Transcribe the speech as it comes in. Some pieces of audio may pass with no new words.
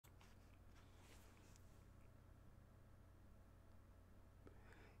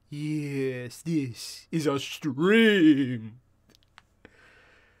Yes, this is a stream.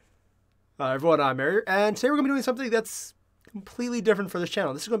 Hi everyone, I'm Airier, and today we're going to be doing something that's completely different for this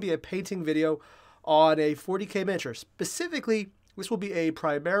channel. This is going to be a painting video on a 40k miniature. Specifically, this will be a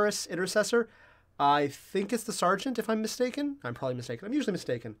Primaris Intercessor. I think it's the Sergeant, if I'm mistaken. I'm probably mistaken. I'm usually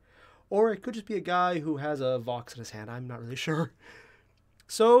mistaken. Or it could just be a guy who has a Vox in his hand. I'm not really sure.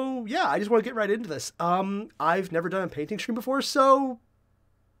 So, yeah, I just want to get right into this. I've never done a painting stream before, so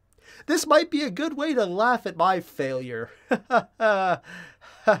this might be a good way to laugh at my failure.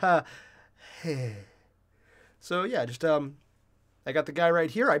 So yeah, just I got the guy right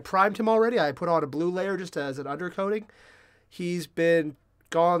here. I primed him already. I put on a blue layer just as an undercoating. He's been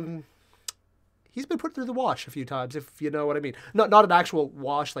put through the wash a few times, if you know what I mean. Not an actual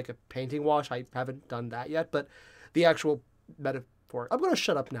wash, like a painting wash. I haven't done that yet, but the actual metaphor. I'm going to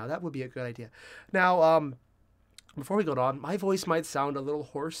shut up now. That would be a good idea. Now, before we go on, my voice might sound a little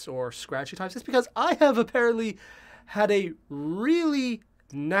hoarse or scratchy times. It's because I have apparently had a really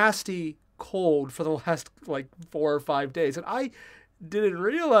nasty cold for the last, like, 4 or 5 days. And I didn't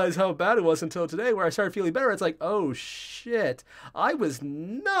realize how bad it was until today, where I started feeling better. It's like, oh, shit. I was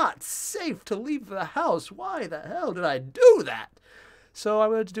not safe to leave the house. Why the hell did I do that? So I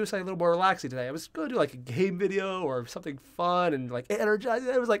wanted to do something a little more relaxing today. I was going to do, like, a game video or something fun and, like,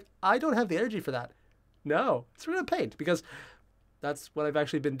 energizing. I was like, I don't have the energy for that. No, so we're going to paint, because that's what I've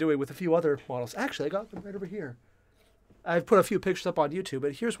actually been doing with a few other models. Actually, I got them right over here. I've put a few pictures up on YouTube,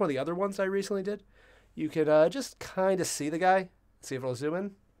 but here's one of the other ones I recently did. You can just kind of see the guy. See if it'll zoom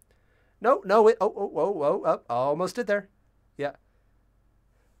in. No, wait. Oh, almost did there. Yeah.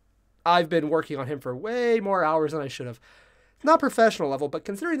 I've been working on him for way more hours than I should have. Not professional level, but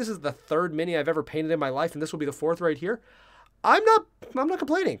considering this is the 3rd mini I've ever painted in my life, and this will be the 4th right here, I'm not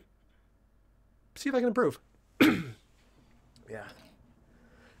complaining. See if I can improve. Yeah.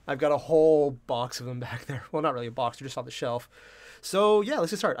 I've got a whole box of them back there. Well, not really a box, they're just on the shelf. So, yeah,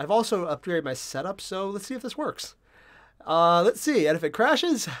 let's get started. I've also upgraded my setup, so let's see if this works. Let's see, and if it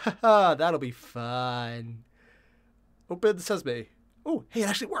crashes, that'll be fun. Open the Sesame. Oh, hey, it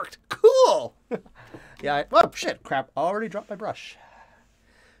actually worked. Cool! Yeah, oh, shit, crap. Already dropped my brush.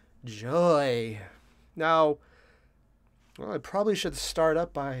 Joy. Now, well, I probably should start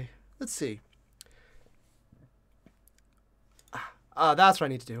up by, let's see. That's what I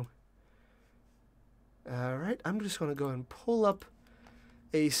need to do. Alright, I'm just going to go and pull up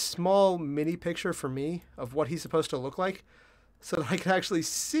a small mini picture for me of what he's supposed to look like, so that I can actually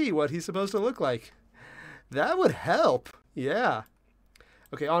see what he's supposed to look like. That would help. Yeah.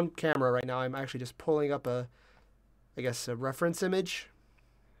 Okay, on camera right now, I'm actually just pulling up a reference image.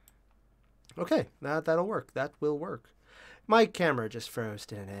 Okay, that'll work. That will work. My camera just froze,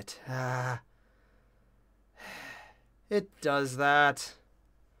 didn't it? It does that.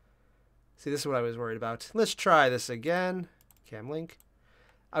 See, this is what I was worried about. Let's try this again. Cam link.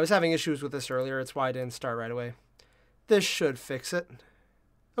 I was having issues with this earlier. It's why I didn't start right away. This should fix it.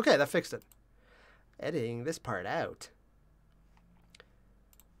 Okay, that fixed it. Editing this part out.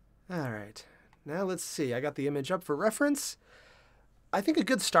 Alright. Now let's see. I got the image up for reference. I think a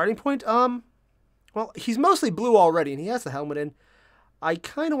good starting point, well, he's mostly blue already, and he has the helmet in. I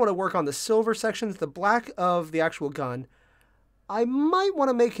kind of want to work on the silver sections, the black of the actual gun. I might want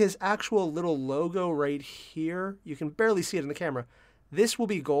to make his actual little logo right here. You can barely see it in the camera. This will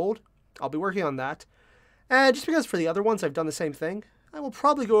be gold. I'll be working on that. And just because for the other ones I've done the same thing, I will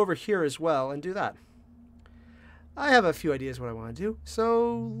probably go over here as well and do that. I have a few ideas what I want to do,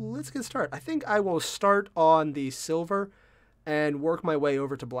 so let's get started. I think I will start on the silver and work my way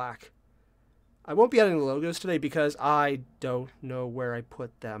over to black. I won't be adding the logos today because I don't know where I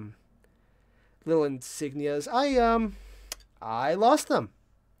put them. Little insignias. I lost them.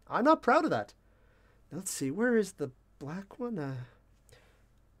 I'm not proud of that. Let's see, where is the black one?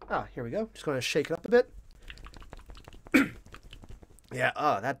 Here we go. Just going to shake it up a bit. Yeah,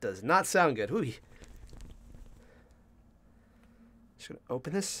 that does not sound good. Ooh. Just going to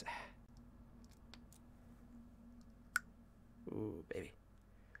open this. Ooh, baby.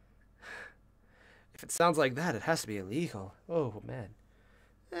 If it sounds like that, it has to be illegal. Oh, man.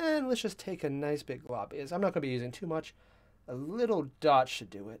 And let's just take a nice big glob. I'm not going to be using too much. A little dot should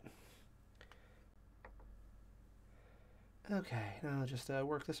do it. Okay, now I'll just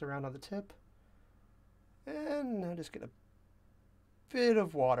work this around on the tip. And now just get a bit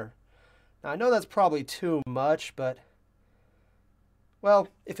of water. Now, I know that's probably too much, but, well,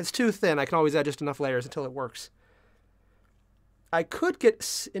 if it's too thin, I can always add just enough layers until it works. I could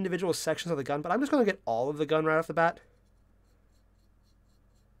get individual sections of the gun, but I'm just going to get all of the gun right off the bat.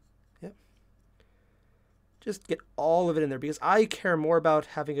 Yep. Just get all of it in there because I care more about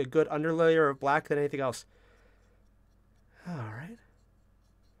having a good underlayer of black than anything else. All right.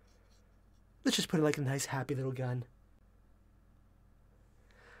 Let's just put it like a nice, happy little gun.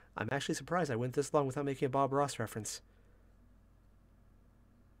 I'm actually surprised I went this long without making a Bob Ross reference.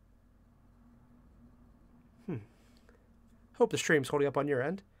 Hope the stream's holding up on your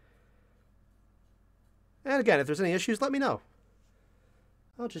end. And again, if there's any issues, let me know.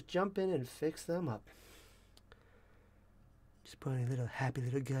 I'll just jump in and fix them up. Just put a little happy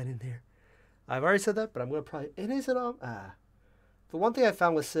little gun in there. I've already said that, but I'm going to probably... And is it all... The one thing I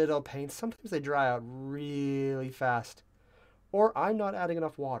found with Citadel paints, sometimes they dry out really fast. Or I'm not adding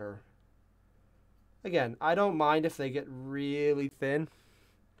enough water. Again, I don't mind if they get really thin.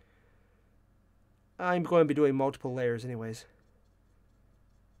 I'm going to be doing multiple layers anyways.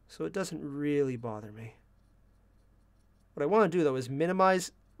 So it doesn't really bother me. What I want to do, though, is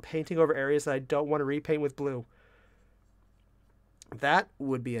minimize painting over areas that I don't want to repaint with blue. That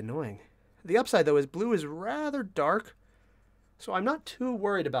would be annoying. The upside, though, is blue is rather dark, so I'm not too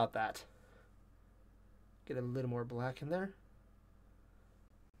worried about that. Get a little more black in there.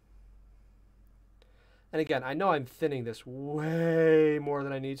 And again, I know I'm thinning this way more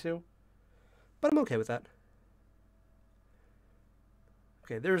than I need to, but I'm okay with that.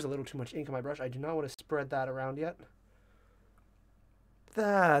 Okay, there's a little too much ink on my brush. I do not want to spread that around yet.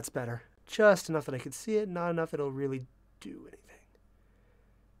 That's better. Just enough that I can see it, not enough that it'll really do anything.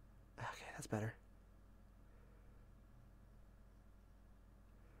 Okay, that's better.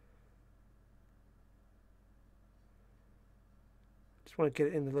 Just want to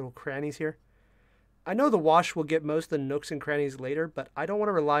get it in the little crannies here. I know the wash will get most of the nooks and crannies later, but I don't want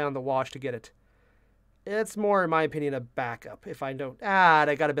to rely on the wash to get it. It's more, in my opinion, a backup. If I don't...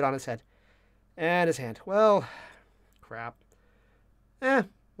 I got a bit on his head. And his hand. Well, crap.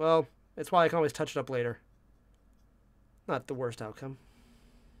 Well, it's why I can always touch it up later. Not the worst outcome.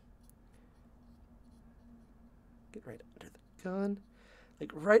 Get right under the gun.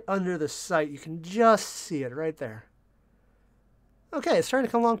 Like right under the sight. You can just see it right there. Okay, it's starting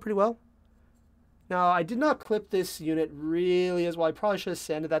to come along pretty well. Now, I did not clip this unit really as well. I probably should have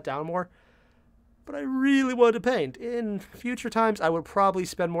sanded that down more. But I really wanted to paint. In future times, I would probably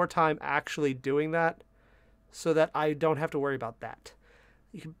spend more time actually doing that so that I don't have to worry about that.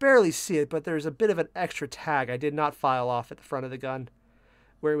 You can barely see it, but there's a bit of an extra tag I did not file off at the front of the gun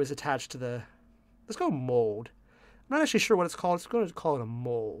where it was attached to the... Let's go mold. I'm not actually sure what it's called. It's going to call it a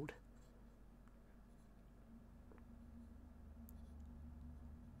mold.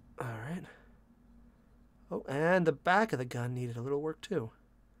 All right. Oh, and the back of the gun needed a little work too.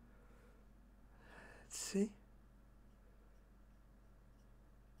 Let's see.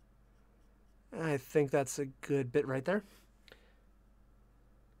 I think that's a good bit right there.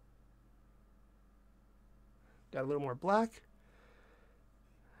 Got a little more black.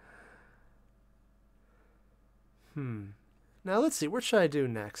 Now let's see, what should I do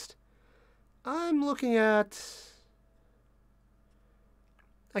next? I'm looking at...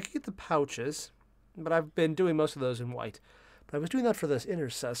 I could get the pouches, but I've been doing most of those in white. But I was doing that for this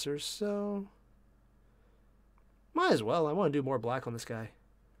Intercessor, so... Might as well. I want to do more black on this guy.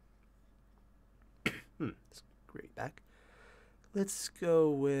 It's great back. Let's go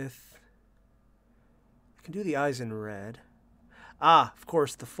with... I can do the eyes in red. Of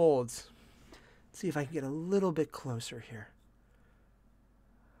course, the folds. Let's see if I can get a little bit closer here.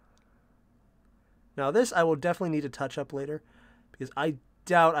 Now this I will definitely need to touch up later because I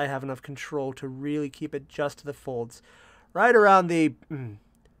doubt I have enough control to really keep it just to the folds. Right around the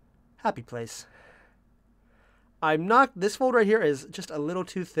happy place. I'm not... This fold right here is just a little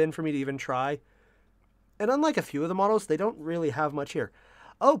too thin for me to even try. And unlike a few of the models, they don't really have much here.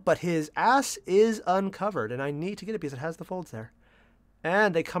 Oh, but his ass is uncovered, and I need to get it because it has the folds there.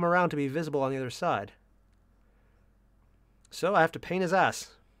 And they come around to be visible on the other side. So I have to paint his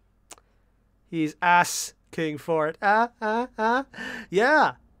ass. He's asking for it.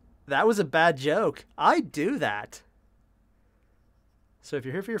 Yeah, that was a bad joke. I do that. So if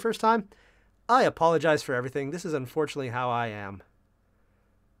you're here for your first time, I apologize for everything. This is unfortunately how I am.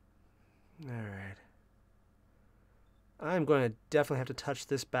 All right. I'm going to definitely have to touch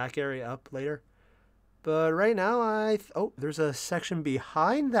this back area up later. But right now, oh, there's a section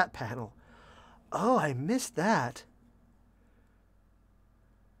behind that panel. Oh, I missed that.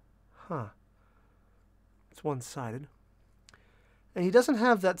 Huh. It's one-sided. And he doesn't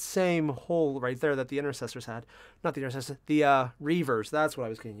have that same hole right there that the Intercessors had. Not the Intercessors, the Reavers. That's what I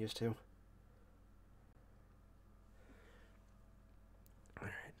was getting used to. All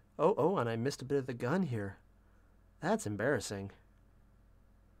right. Oh, and I missed a bit of the gun here. That's embarrassing.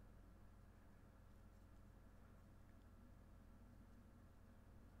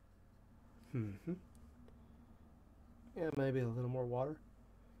 Yeah, maybe a little more water.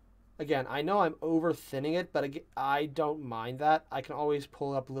 Again, I know I'm over thinning it, but I don't mind that. I can always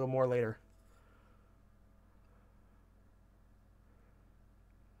pull it up a little more later.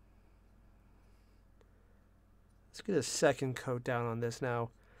 Let's get a second coat down on this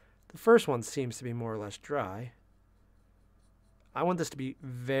now. The first one seems to be more or less dry. I want this to be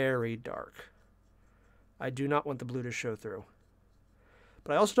very dark. I do not want the blue to show through.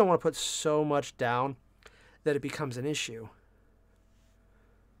 But I also don't want to put so much down that it becomes an issue.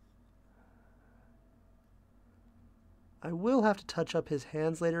 I will have to touch up his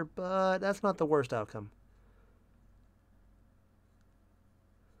hands later, but that's not the worst outcome.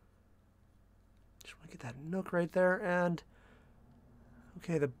 Just want to get that nook right there, and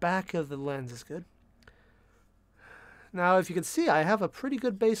okay, the back of the lens is good. Now, if you can see, I have a pretty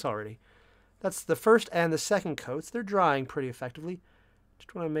good base already. That's the first and the second coats. They're drying pretty effectively.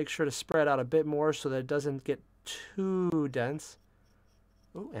 Just want to make sure to spread out a bit more so that it doesn't get too dense.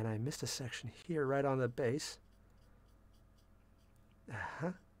 Oh, and I missed a section here right on the base.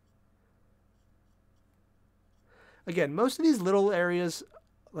 Again, most of these little areas,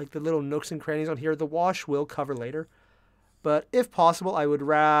 like the little nooks and crannies on here, the wash will cover later. But if possible, I would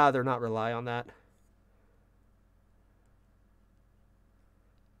rather not rely on that.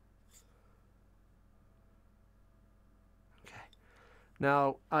 Okay.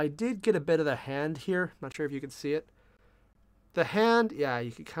 Now, I did get a bit of the hand here. Not sure if you can see it. The hand, yeah,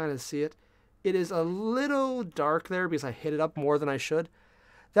 you can kind of see it. It is a little dark there because I hit it up more than I should.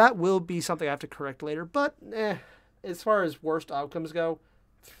 That will be something I have to correct later, but as far as worst outcomes go,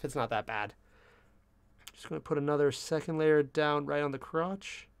 it's not that bad. Just going to put another second layer down right on the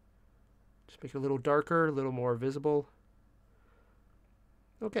crotch. Just make it a little darker, a little more visible.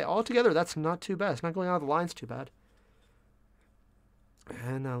 Okay, altogether, that's not too bad. It's not going out of the lines too bad.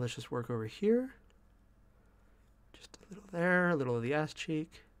 And now let's just work over here. Just a little there, a little of the ass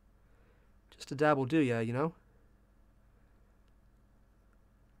cheek. Just a dab will do ya, you know?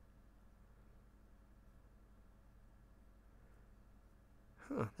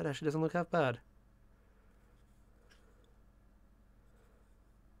 Huh, that actually doesn't look half bad.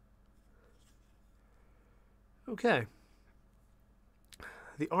 Okay.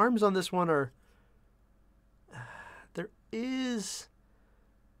 The arms on this one are... There is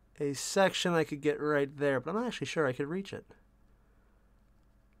a section I could get right there, but I'm not actually sure I could reach it.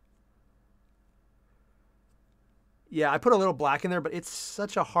 Yeah, I put a little black in there, but it's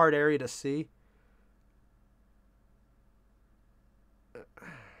such a hard area to see.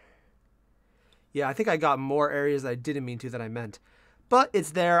 Yeah, I think I got more areas that I didn't mean to than I meant. But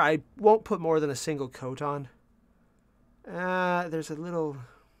it's there. I won't put more than a single coat on. There's a little...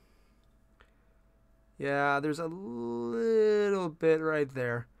 Yeah, there's a little bit right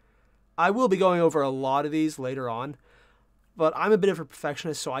there. I will be going over a lot of these later on. But I'm a bit of a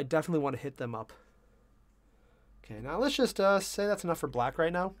perfectionist, so I definitely want to hit them up. Okay, now let's just say that's enough for black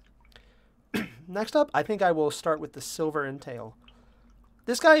right now. Next up, I think I will start with the silver and tail.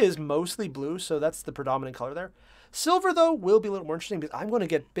 This guy is mostly blue, so that's the predominant color there. Silver, though, will be a little more interesting because I'm going to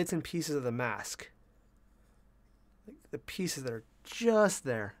get bits and pieces of the mask. Like the pieces that are just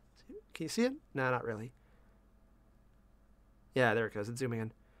there. Can you see it? No, not really. Yeah, there it goes. It's zooming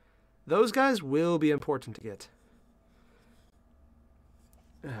in. Those guys will be important to get.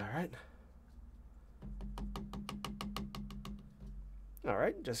 All right. All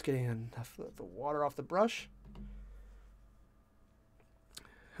right, just getting enough of the water off the brush.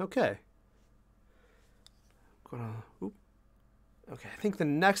 Okay. Okay, I think the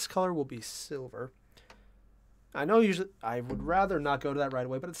next color will be silver. I know usually I would rather not go to that right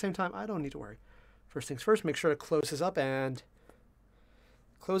away, but at the same time, I don't need to worry. First things first, make sure to close this up, and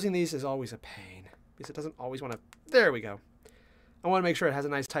closing these is always a pain because it doesn't always want to... There we go. I want to make sure it has a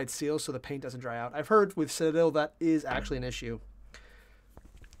nice tight seal so the paint doesn't dry out. I've heard with Citadel that is actually an issue.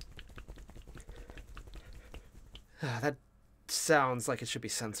 That sounds like it should be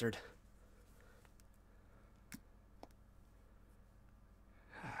censored.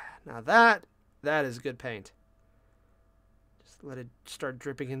 Now that is good paint. Just let it start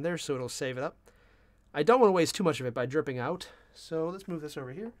dripping in there so it'll save it up. I don't want to waste too much of it by dripping out, so let's move this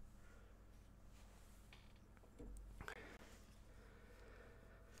over here.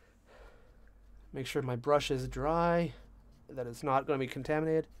 Make sure my brush is dry, that it's not going to be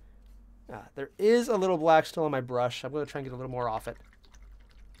contaminated. There is a little black still on my brush. I'm going to try and get a little more off it.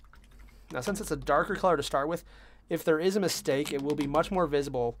 Now, since it's a darker color to start with, if there is a mistake, it will be much more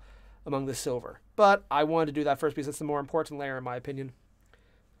visible among the silver. But I wanted to do that first because it's the more important layer in my opinion.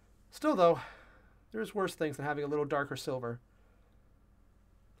 Still, though, there's worse things than having a little darker silver.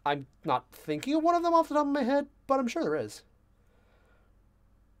 I'm not thinking of one of them off the top of my head, but I'm sure there is.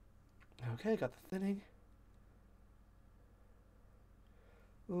 Okay, got the thinning.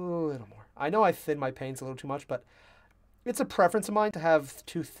 Ooh, a little more. I know I thin my paints a little too much, but it's a preference of mine to have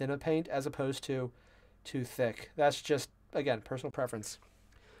too thin a paint as opposed to too thick. That's just, again, personal preference.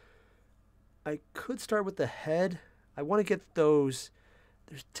 I could start with the head. I want to get those,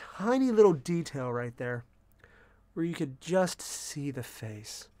 there's tiny little detail right there where you could just see the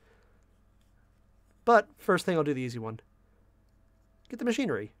face. But first thing, I'll do the easy one. Get the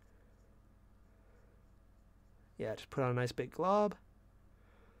machinery. Yeah, just put on a nice big glob.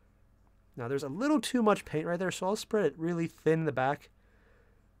 Now there's a little too much paint right there, so I'll spread it really thin in the back.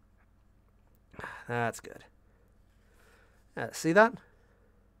 That's good. See that?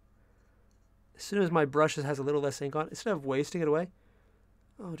 As soon as my brush has a little less ink on, instead of wasting it away,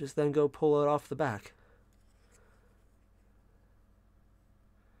 I'll just then go pull it off the back.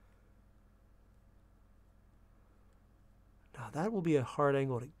 Now that will be a hard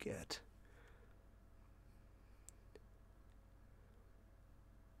angle to get.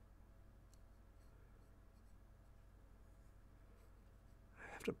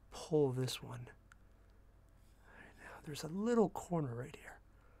 I have to pull this one. Right now, there's a little corner right here.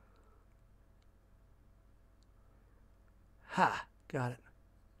 Ha! Got it.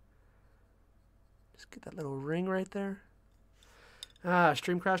 Just get that little ring right there. Ah,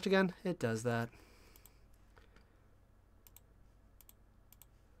 stream crashed again? It does that.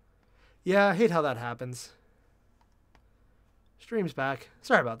 Yeah, I hate how that happens. Stream's back.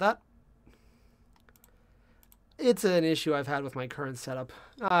 Sorry about that. It's an issue I've had with my current setup.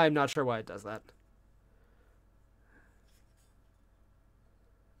 I'm not sure why it does that.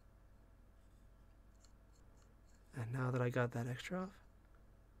 And now that I got that extra off.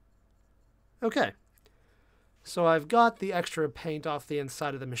 Okay. So I've got the extra paint off the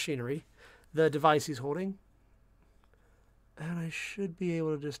inside of the machinery, the device he's holding. And I should be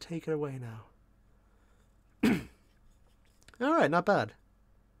able to just take it away now. Alright, not bad.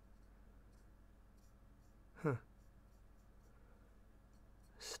 Huh.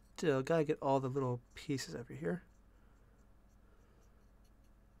 Still, gotta get all the little pieces over here.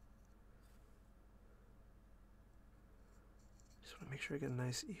 Just want to make sure I get a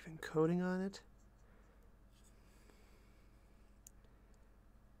nice even coating on it.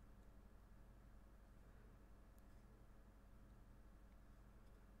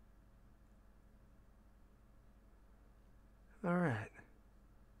 All right.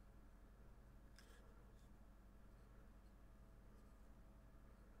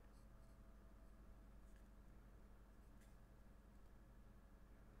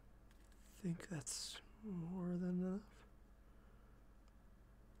 I think that's more than enough.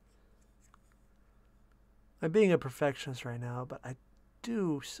 I'm being a perfectionist right now, but I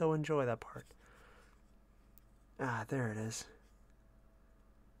do so enjoy that part. Ah, there it is.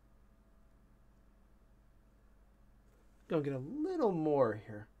 Gonna get a little more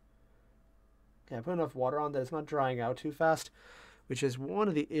here. Okay, I put enough water on that it's not drying out too fast, which is one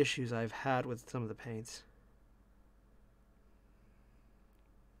of the issues I've had with some of the paints.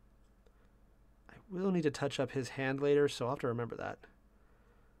 I will need to touch up his hand later, so I'll have to remember that.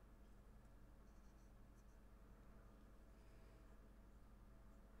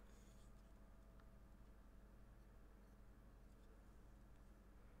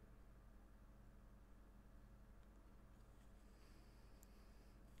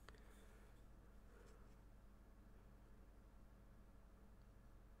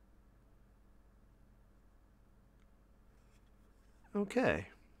 Okay,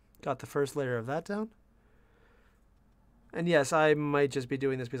 got the first layer of that down. And yes, I might just be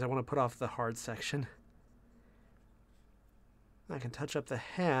doing this because I want to put off the hard section. I can touch up the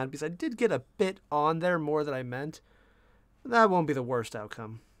hand because I did get a bit on there more than I meant. That won't be the worst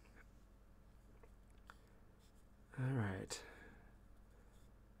outcome. All right.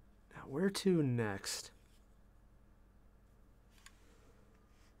 Now where to next?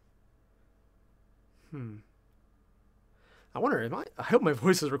 I wonder, I hope my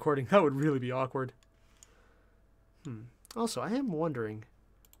voice is recording. That would really be awkward. Also, I am wondering.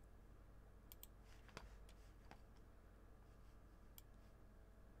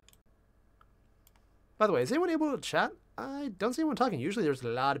 By the way, is anyone able to chat? I don't see anyone talking. Usually there's a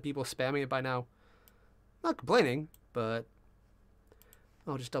lot of people spamming it by now. Not complaining, but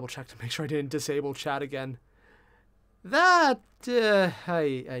I'll just double check to make sure I didn't disable chat again. That,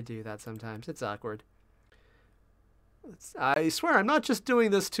 I do that sometimes. It's awkward. I swear, I'm not just doing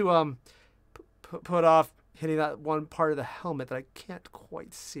this to put off hitting that one part of the helmet that I can't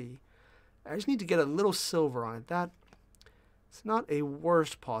quite see. I just need to get a little silver on it. It's not a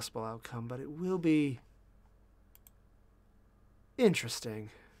worst possible outcome, but it will be interesting.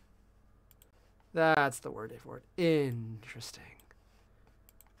 That's the word for it. Interesting.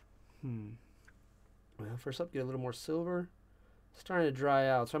 Well, first up, get a little more silver. It's starting to dry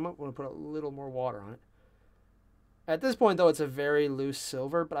out, so I might want to put a little more water on it. At this point, though, it's a very loose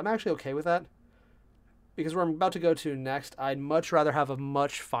silver, but I'm actually okay with that. Because where I'm about to go to next, I'd much rather have a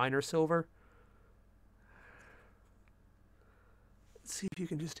much finer silver. Let's see if you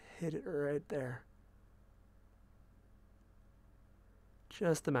can just hit it right there.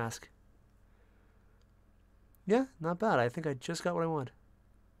 Just the mask. Yeah, not bad. I think I just got what I want.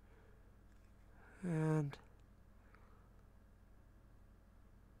 And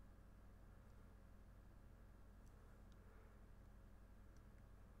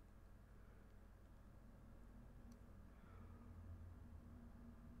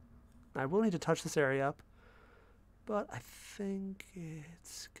I will need to touch this area up, but I think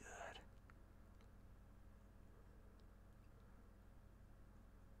it's good.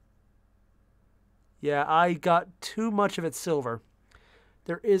 Yeah, I got too much of it silver.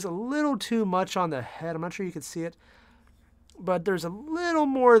 There is a little too much on the head. I'm not sure you can see it, but there's a little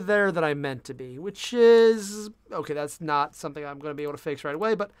more there than I meant to be, which is, okay, that's not something I'm going to be able to fix right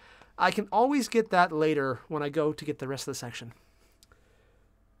away, but I can always get that later when I go to get the rest of the section.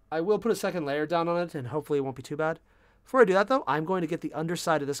 I will put a second layer down on it, and hopefully it won't be too bad. Before I do that, though, I'm going to get the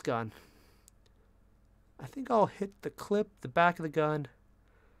underside of this gun. I think I'll hit the clip, the back of the gun.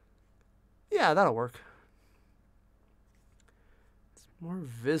 Yeah, that'll work. It's more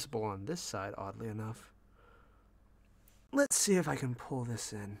visible on this side, oddly enough. Let's see if I can pull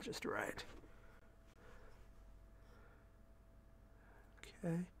this in just right.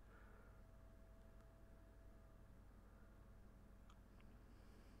 Okay.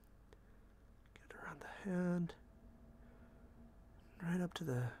 Get around the hand. Right up to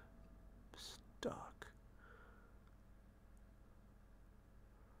the stock.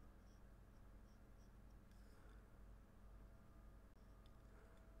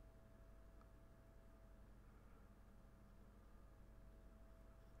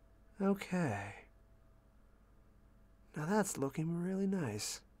 Okay. Now that's looking really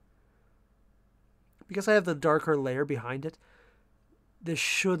nice. Because I have the darker layer behind it, this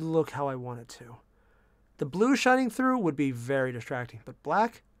should look how I want it to. The blue shining through would be very distracting, but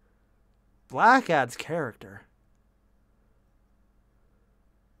black adds character.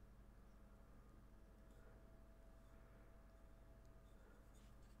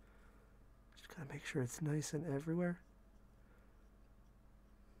 Just gotta make sure it's nice and everywhere.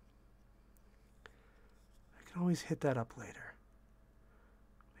 I can always hit that up later.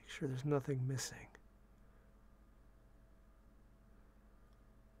 Make sure there's nothing missing.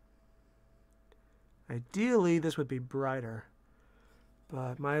 Ideally, this would be brighter,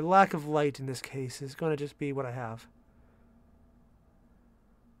 but my lack of light in this case is going to just be what I have.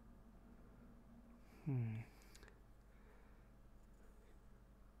 And,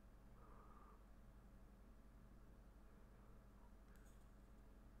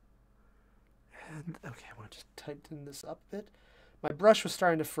 okay, I want to just tighten this up a bit. My brush was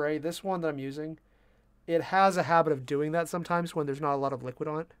starting to fray. This one that I'm using, it has a habit of doing that sometimes when there's not a lot of liquid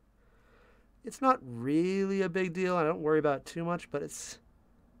on it. It's not really a big deal. I don't worry about it too much, but it's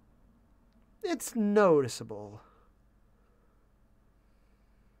noticeable.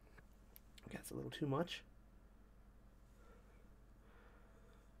 Okay, that's a little too much.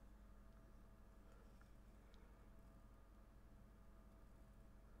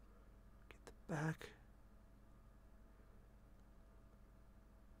 Get the back.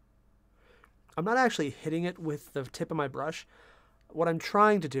 I'm not actually hitting it with the tip of my brush. What I'm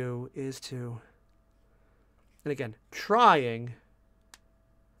trying to do is to, and again, trying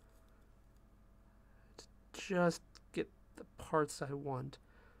to just get the parts I want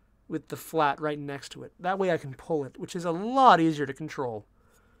with the flat right next to it. That way I can pull it, which is a lot easier to control.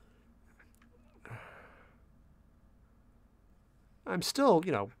 I'm still,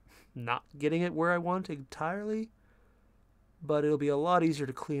 not getting it where I want entirely, but it'll be a lot easier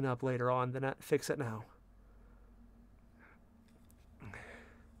to clean up later on than fix it now.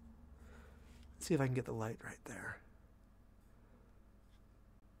 See if I can get the light right there.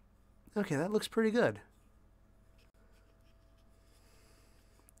 Okay, that looks pretty good.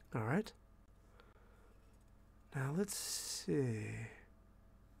 All right. Now let's see.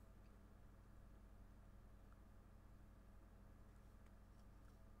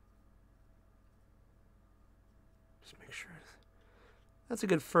 Just make sure. That's a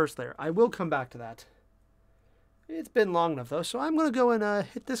good first layer. I will come back to that. It's been long enough though, so I'm going to go and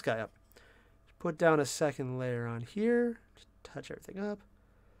hit this guy up. Put down a second layer on here. Just touch everything up.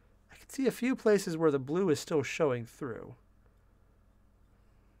 I can see a few places where the blue is still showing through.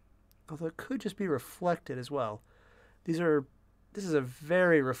 Although it could just be reflected as well. This is a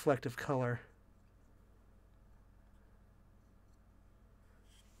very reflective color.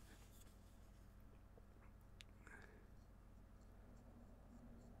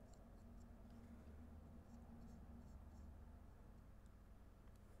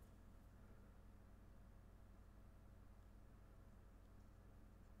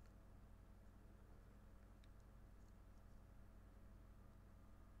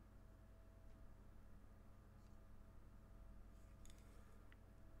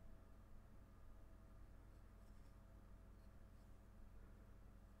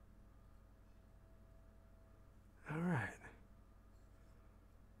 All right.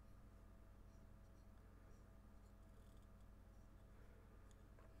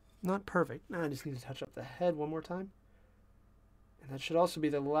 Not perfect. Now I just need to touch up the head one more time. And that should also be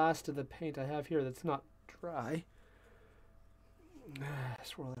the last of the paint I have here that's not dry.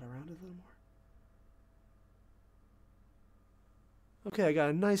 Swirl that around a little more. Okay, I got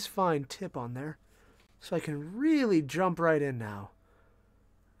a nice fine tip on there. So I can really jump right in now.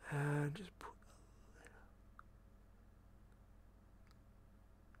 And just put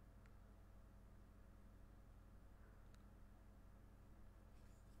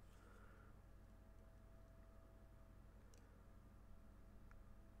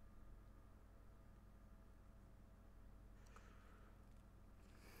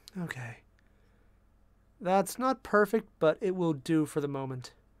okay. That's not perfect, but it will do for the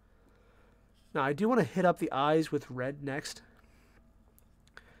moment. Now, I do want to hit up the eyes with red next.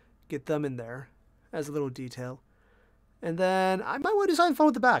 Get them in there as a little detail. And then I might want to design fun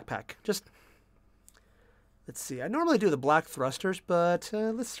with the backpack. Just, let's see. I normally do the black thrusters, but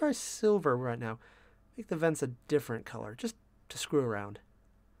let's try silver right now. Make the vents a different color, just to screw around.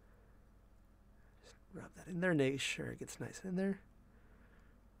 Just rub that in there, make sure it gets nice in there.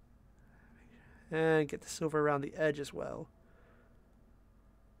 And get the silver around the edge as well.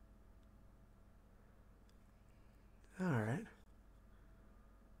 All right.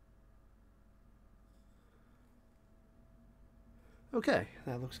 Okay,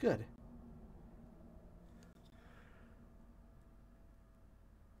 that looks good.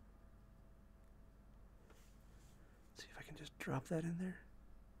 Let's see if I can just drop that in there.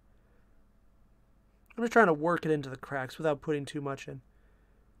 I'm just trying to work it into the cracks without putting too much in.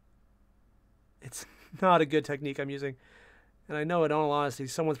 It's not a good technique I'm using. And I know in all honesty,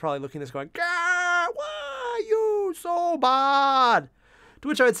 someone's probably looking at this going, "Gah, why are you so bad?" To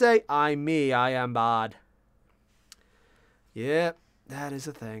which I would say, I'm me, I am bad. Yep, that is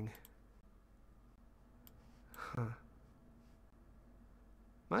a thing. Huh.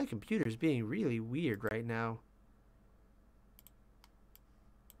 My computer's being really weird right now.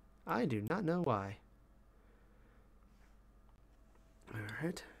 I do not know why.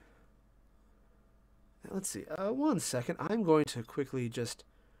 Alright. Let's see. 1 second. I'm going to quickly just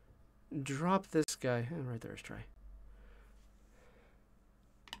drop this guy. Right there is try.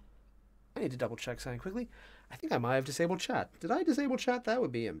 I need to double check something quickly. I think I might have disabled chat. Did I disable chat? That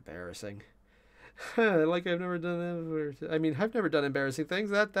would be embarrassing. Like I've never done that. I mean, I've never done embarrassing things.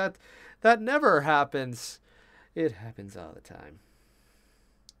 That never happens. It happens all the time.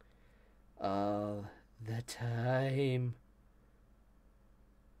 All the time.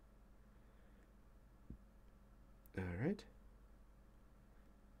 All right.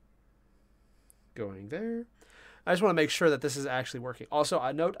 Going there. I just want to make sure that this is actually working. Also,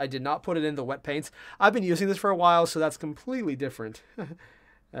 I note I did not put it in the wet paints. I've been using this for a while, so that's completely different.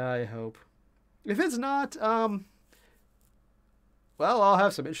 I hope. If it's not, well, I'll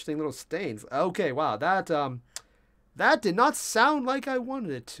have some interesting little stains. Okay, wow, that did not sound like I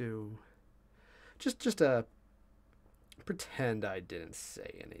wanted it to. Just pretend I didn't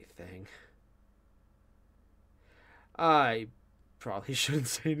say anything. I probably shouldn't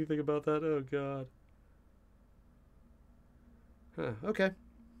say anything about that. Oh, God. Huh, okay.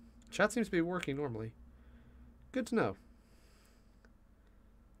 Chat seems to be working normally. Good to know.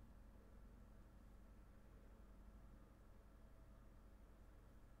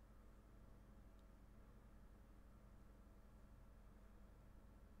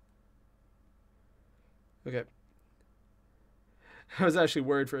 Okay. I was actually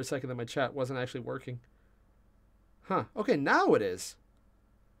worried for a second that my chat wasn't actually working. Huh. Okay, now it is.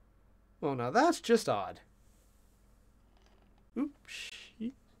 Well, now that's just odd. Oops.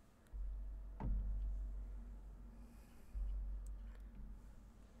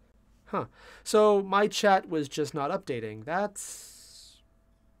 Huh. So my chat was just not updating. That's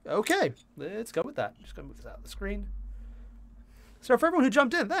okay. Let's go with that. Just gonna move this out of the screen. So for everyone who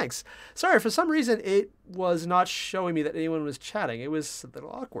jumped in, thanks. Sorry, for some reason it was not showing me that anyone was chatting. It was a little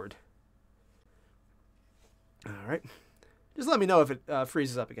awkward. All right. Just let me know if it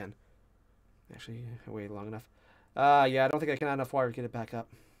freezes up again. Actually, I waited long enough. Yeah, I don't think I can add enough water to get it back up.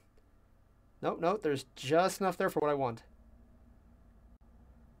 Nope, there's just enough there for what I want.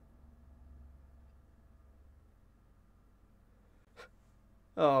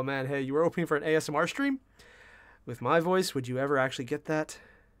 Oh man, hey, you were opening for an ASMR stream? With my voice, would you ever actually get that?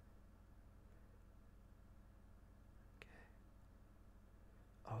 Okay.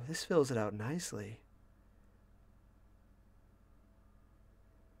 Oh, this fills it out nicely.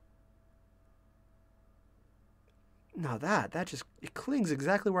 Now that just, it clings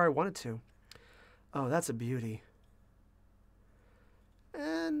exactly where I want it to. Oh, that's a beauty.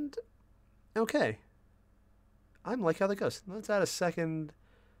 And, okay. I'm like how that goes. Let's add a second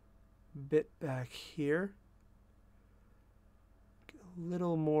bit back here. Get a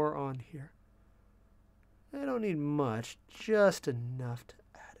little more on here. I don't need much, just enough to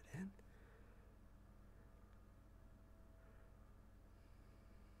add it in.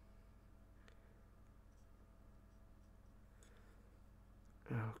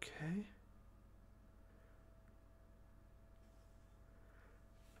 Okay.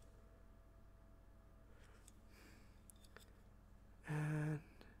 And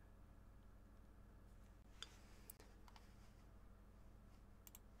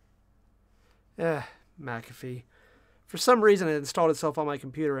McAfee. For some reason, it installed itself on my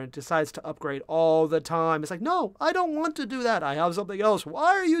computer and it decides to upgrade all the time. It's like, no, I don't want to do that. I have something else.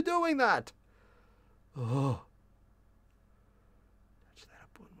 Why are you doing that? Oh. Touch that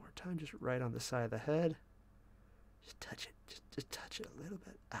up one more time, just right on the side of the head. Just touch it. Just touch it a little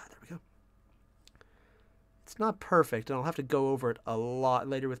bit. Ah, there we go. It's not perfect, and I'll have to go over it a lot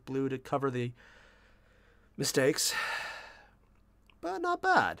later with blue to cover the mistakes. But not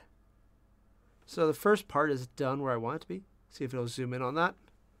bad. So the first part is done where I want it to be. See if it'll zoom in on that.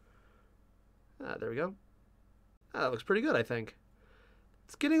 There we go. That looks pretty good, I think.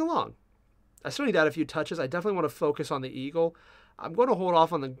 It's getting along. I still need to add a few touches. I definitely want to focus on the eagle. I'm going to hold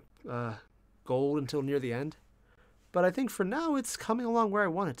off on the gold until near the end. But I think for now it's coming along where I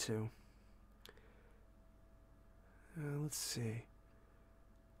want it to. Let's see.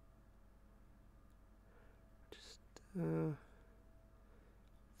 I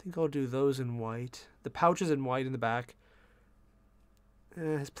think I'll do those in white. The pouch is in white in the back.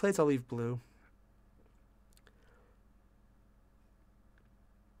 His plates I'll leave blue.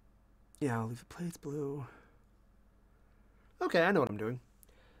 Yeah, I'll leave the plates blue. Okay, I know what I'm doing.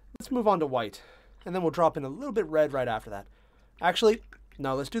 Let's move on to white. And then we'll drop in a little bit red right after that. Actually,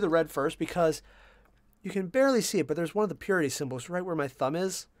 no, let's do the red first because you can barely see it, but there's one of the purity symbols right where my thumb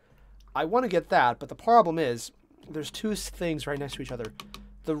is. I want to get that, but the problem is there's two things right next to each other.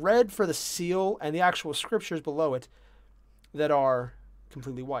 The red for the seal and the actual scriptures below it that are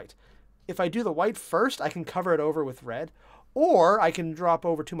completely white. If I do the white first, I can cover it over with red, or I can drop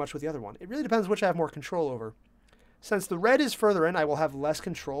over too much with the other one. It really depends which I have more control over. Since the red is further in, I will have less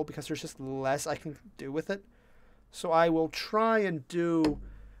control because there's just less I can do with it. So I will try and do...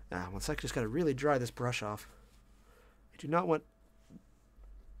 one sec, I just got to really dry this brush off. I do not want...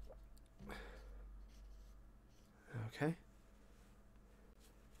 Okay.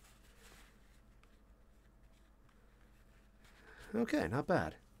 Okay, not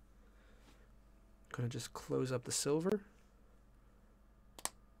bad. Gonna just close up the silver.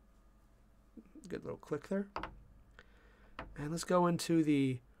 Good little click there. And let's go into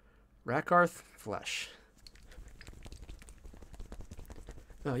the Rakarth flesh.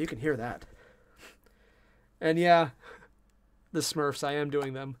 Oh, you can hear that. And yeah, the Smurfs, I am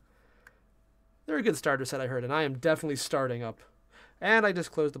doing them. They're a good starter set, I heard, and I am definitely starting up. And I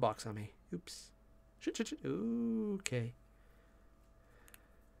just closed the box on me. Oops. Shit. Okay.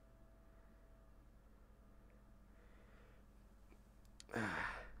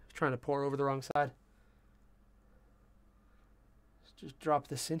 Trying to pour over the wrong side. Let's just drop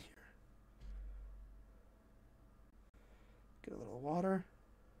this in here. Get a little water.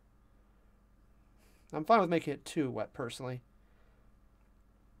 I'm fine with making it too wet, personally.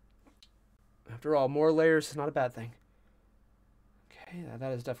 After all, more layers is not a bad thing. Okay,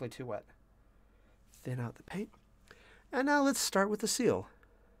 that is definitely too wet. Thin out the paint. And now let's start with the seal.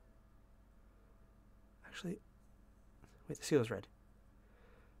 Actually, wait, the seal is red.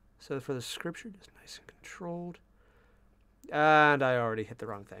 So for the scripture, just nice and controlled. And I already hit the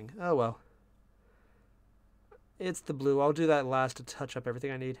wrong thing. Oh well. It's the blue. I'll do that last to touch up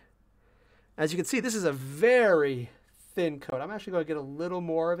everything I need. As you can see, this is a very thin coat. I'm actually going to get a little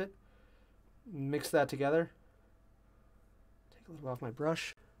more of it. Mix that together. Take a little off my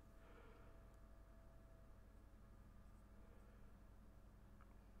brush.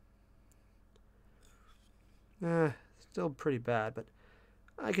 Still pretty bad, but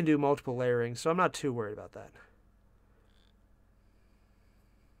I can do multiple layering, so I'm not too worried about that.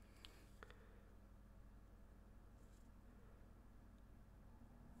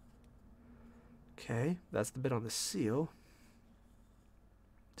 Okay, that's the bit on the seal.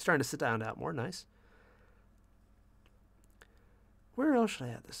 It's starting to sit down out more, nice. Where else should I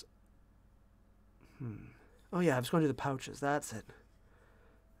add this? Oh yeah, I was going to do the pouches, that's it.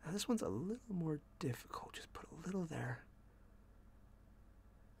 Now this one's a little more difficult, just put a little there.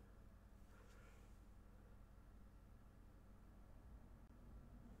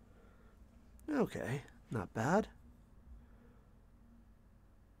 Okay, not bad.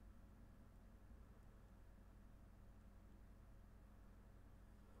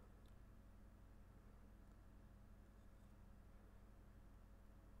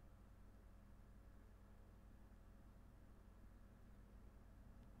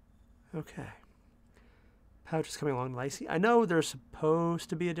 Okay. Pouch is coming along nicely. I know they're supposed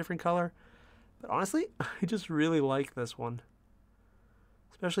to be a different color, but honestly, I just really like this one.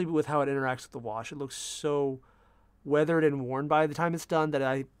 Especially with how it interacts with the wash. It looks so weathered and worn by the time it's done that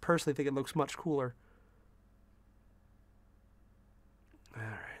I personally think it looks much cooler.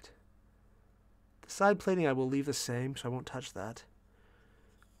 Alright. The side plating I will leave the same, so I won't touch that.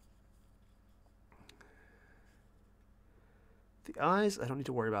 The eyes, I don't need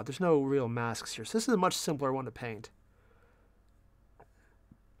to worry about. There's no real masks here. So this is a much simpler one to paint.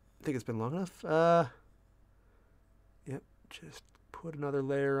 I think it's been long enough. Yep, just put another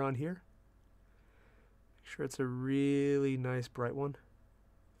layer on here. Make sure it's a really nice bright one.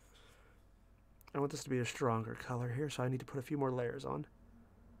 I want this to be a stronger color here, so I need to put a few more layers on.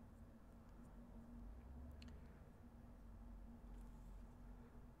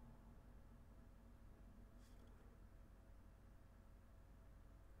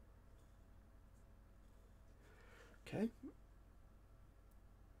 Okay.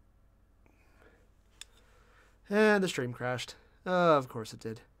 And the stream crashed. Of course it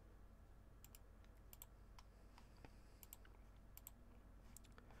did.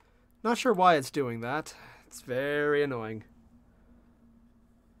 Not sure why it's doing that. It's very annoying.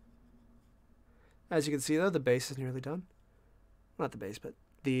 As you can see, though, the base is nearly done. Not the base, but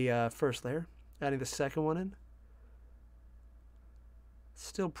the first layer. Adding the second one in.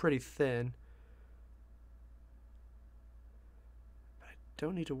 Still pretty thin. But I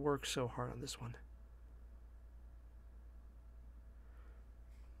don't need to work so hard on this one.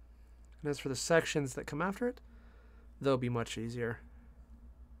 And as for the sections that come after it, they'll be much easier.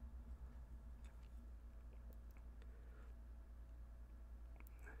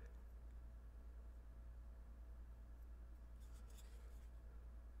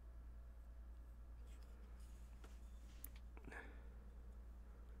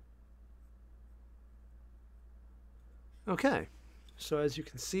 Okay, so as you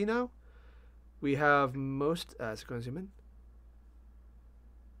can see now, we have most, so go and zoom in.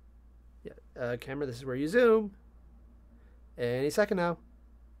 Yeah, camera, this is where you zoom. Any second now.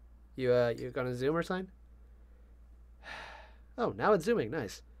 You gonna zoom or sign? Oh, now it's zooming,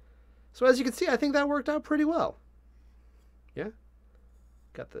 nice. So as you can see, I think that worked out pretty well. Yeah?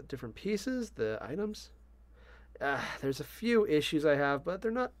 Got the different pieces, the items. There's a few issues I have, but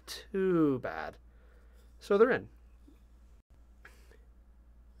they're not too bad. So they're in.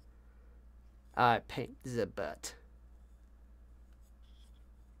 I paint the butt.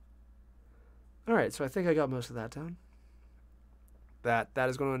 Alright, so I think I got most of that down. That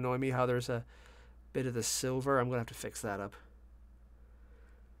is going to annoy me, how there's a bit of the silver. I'm going to have to fix that up.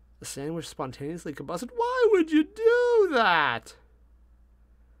 The sandwich spontaneously combusted? Why would you do that?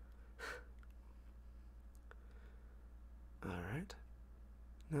 Alright.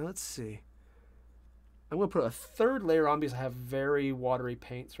 Now let's see. I'm going to put a third layer on because I have very watery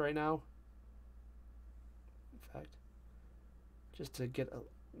paints right now. In fact, just to get a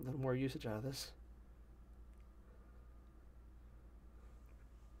little more usage out of this.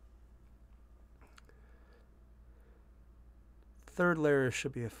 Third layer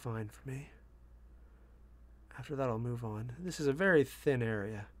should be fine for me. After that, I'll move on. This is a very thin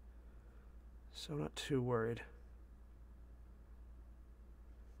area, so I'm not too worried.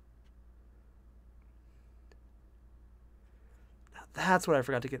 Now that's what I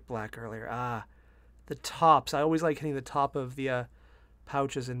forgot to get black earlier. The tops. I always like hitting the top of the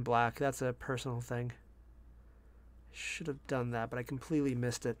pouches in black. That's a personal thing. I should have done that, but I completely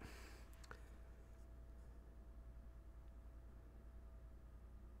missed it.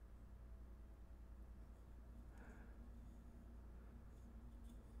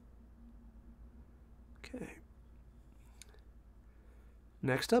 Okay.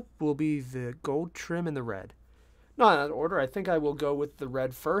 Next up will be the gold trim and the red. Not in that order. I think I will go with the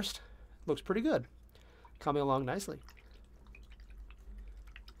red first. Looks pretty good. Coming along nicely.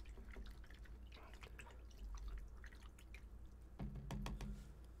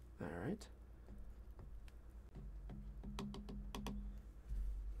 All right.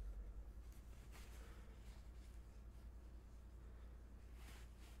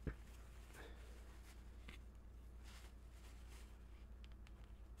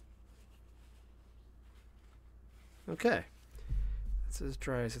 Okay. That's as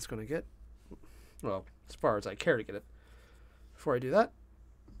dry as it's going to get. Well, as far as I care to get it. Before I do that,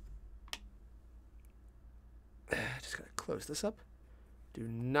 I just got to close this up. Do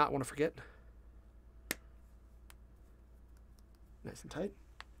not want to forget. Nice and tight.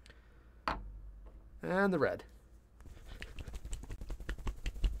 And the red.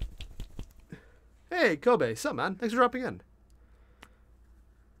 Hey, Kobe. Sup, man? Thanks for dropping in.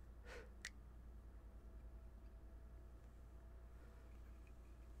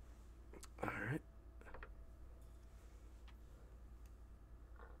 All right.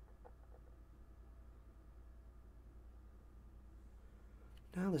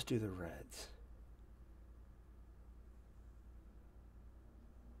 Now let's do the reds.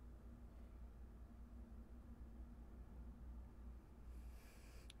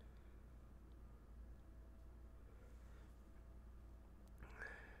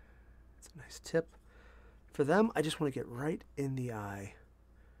 It's a nice tip. For them, I just want to get right in the eye.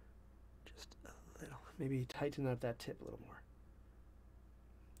 Just a little. Maybe tighten up that tip a little more.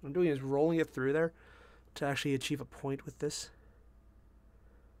 What I'm doing is rolling it through there to actually achieve a point with this.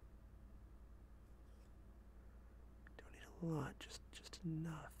 Don't need a lot, just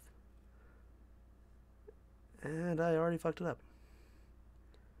enough. And I already fucked it up.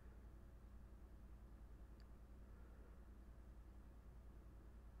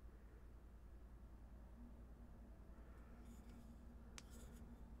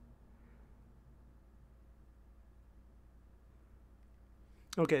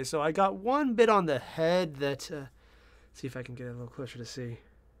 Okay, so I got one bit on the head that, see if I can get it a little closer to see.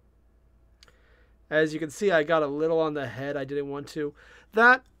 As you can see, I got a little on the head. I didn't want to.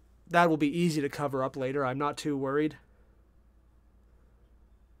 That will be easy to cover up later. I'm not too worried.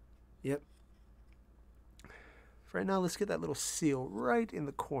 Yep. For right now, let's get that little seal right in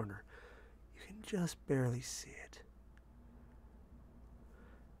the corner. You can just barely see it.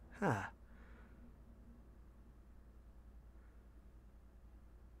 Huh.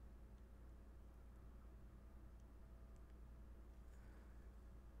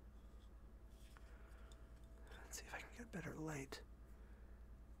 Let's see if I can get better light.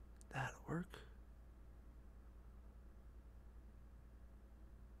 That'll work.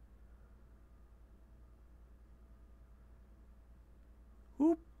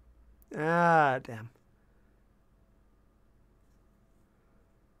 Whoop. Ah, damn.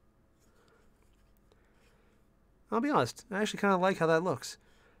 I'll be honest, I actually kind of like how that looks.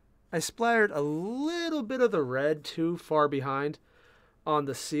 I splattered a little bit of the red too far behind on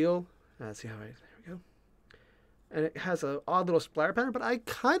the seal. Let's see how there we go. And it has an odd little splatter pattern, but I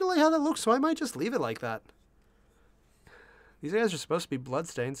kind of like how that looks, so I might just leave it like that. These guys are supposed to be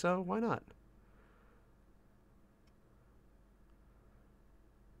bloodstained, so why not?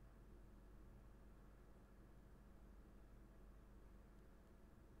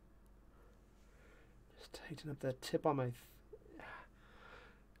 Just tighten up that tip on my...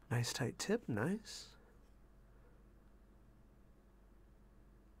 Nice tight tip, nice.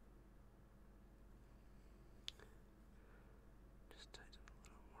 Just tighten a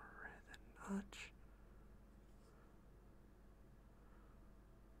little more right at that notch.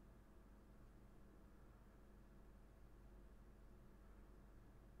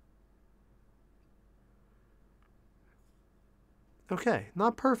 Okay,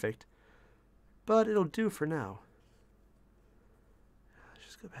 not perfect, but it'll do for now. Let's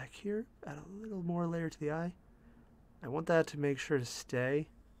just go back here, add a little more layer to the eye. I want that to make sure to stay.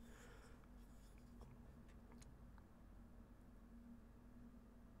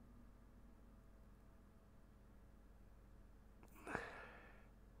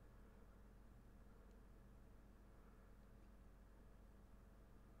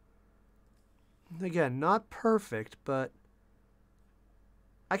 Again, not perfect, but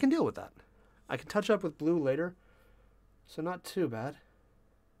I can deal with that. I can touch up with blue later, so not too bad.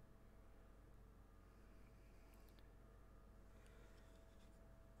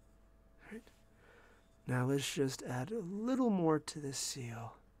 All right. Now let's just add a little more to this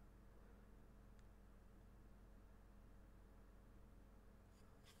seal.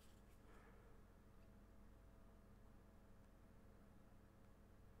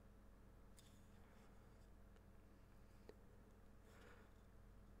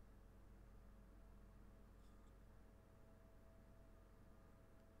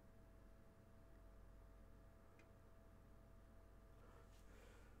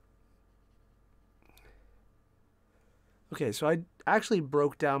 Okay, so I actually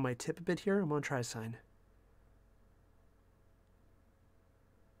broke down my tip a bit here. I'm on try sign.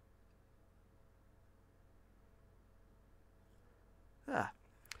 Ah.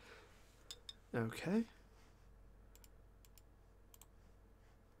 Okay.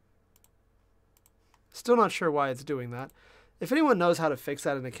 Still not sure why it's doing that. If anyone knows how to fix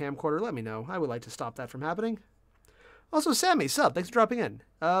that in a camcorder, let me know. I would like to stop that from happening. Also, Sammy, sub, thanks for dropping in.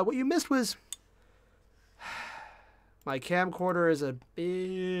 What you missed was... my camcorder is a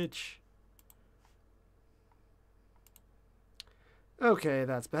bitch. Okay,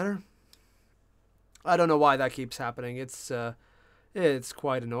 that's better. I don't know why that keeps happening. It's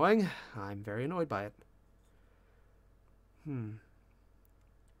quite annoying. I'm very annoyed by it.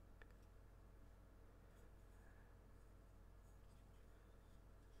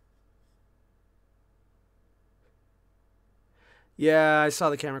 Yeah, I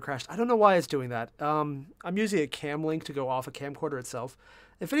saw the camera crashed. I don't know why it's doing that. I'm using a cam link to go off a camcorder itself.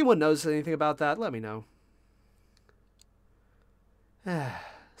 If anyone knows anything about that, let me know.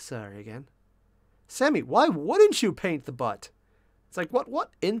 Sorry again. Sammy, why wouldn't you paint the butt? It's like, what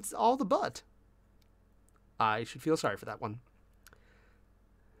in all the butt? I should feel sorry for that one.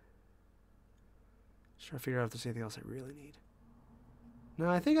 Just trying to figure out if there's anything else I really need. No,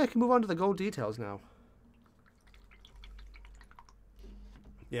 I think I can move on to the gold details now.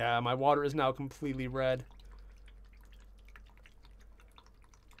 Yeah, my water is now completely red.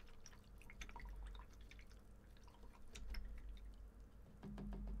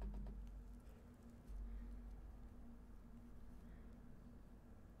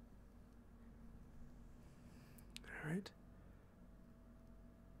 All right.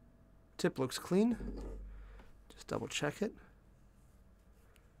 Tip looks clean. Just double check it.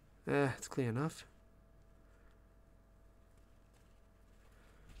 It's clean enough.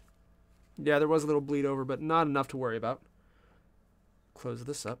 Yeah, there was a little bleed over, but not enough to worry about. Close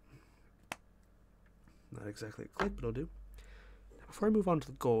this up. Not exactly a click, but it'll do. Now, before I move on to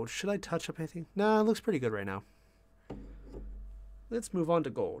the gold, should I touch up anything? Nah, it looks pretty good right now. Let's move on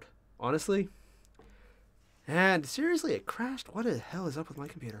to gold. Honestly. And seriously, it crashed? What the hell is up with my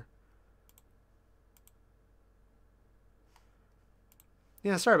computer?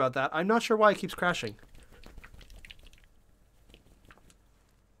 Yeah, sorry about that. I'm not sure why it keeps crashing.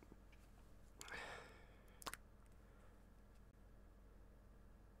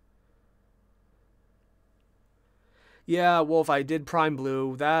 Yeah, Wolf, I did prime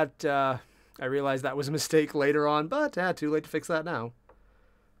blue. That, I realized that was a mistake later on, but too late to fix that now.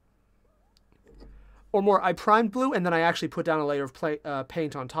 Or more, I primed blue, and then I actually put down a layer of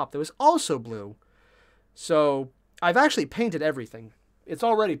paint on top that was also blue. So, I've actually painted everything. It's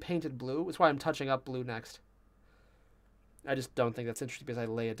already painted blue. That's why I'm touching up blue next. I just don't think that's interesting because I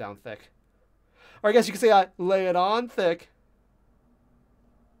lay it down thick. Or I guess you could say I lay it on thick.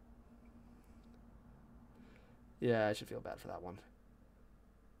 Yeah, I should feel bad for that one.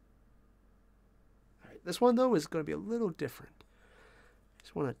 All right, this one, though, is going to be a little different.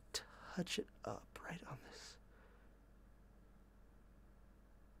 Just want to touch it up right on this.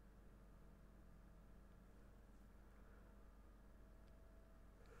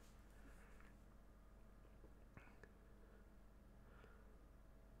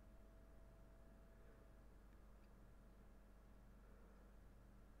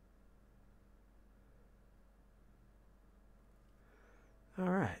 All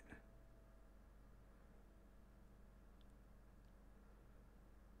right.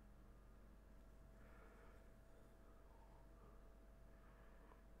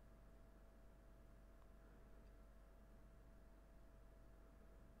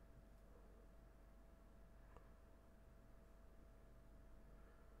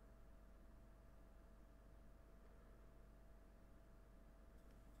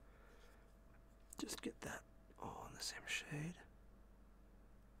 Just get that all in the same shade.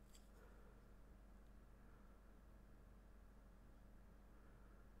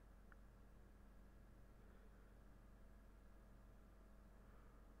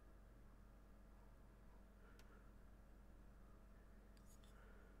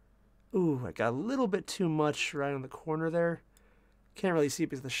 Ooh, I got a little bit too much right on the corner there. Can't really see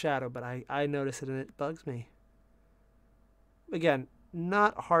because of the shadow, but I notice it and it bugs me. Again,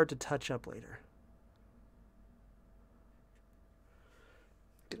 not hard to touch up later.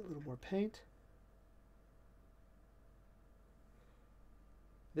 Get a little more paint.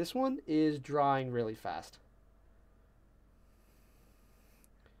 This one is drying really fast.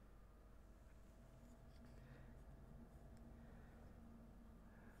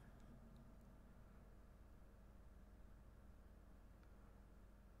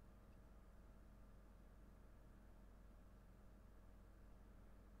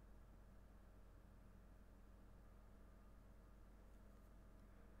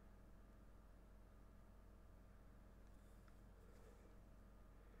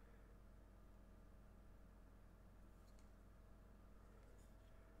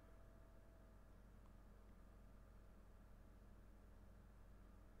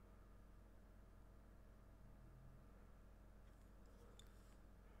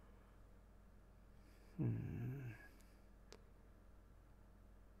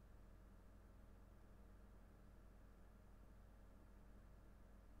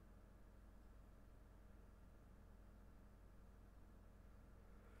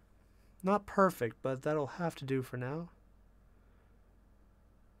 Not perfect, but that'll have to do for now.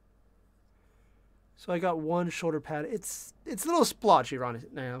 So I got one shoulder pad. It's a little splotchy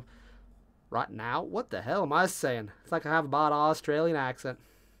right now. Right now? What the hell am I saying? It's like I have about an Australian accent.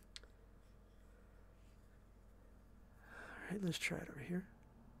 Alright, let's try it over here.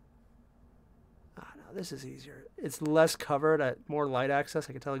 Ah, no, this is easier. It's less covered at more light access.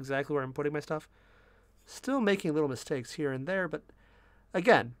 I can tell exactly where I'm putting my stuff. Still making little mistakes here and there, but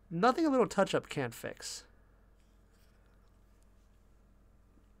again, nothing a little touch-up can't fix.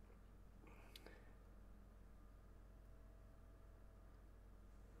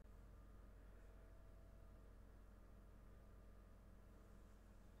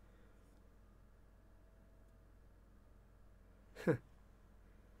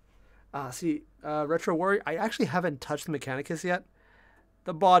 Retro Warrior, I actually haven't touched the Mechanicus yet.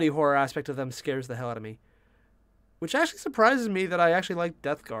 The body horror aspect of them scares the hell out of me. Which actually surprises me that I actually like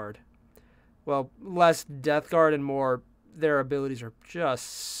Death Guard. Well, less Death Guard and more their abilities are just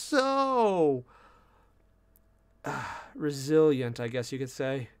so resilient, I guess you could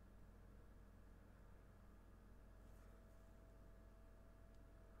say.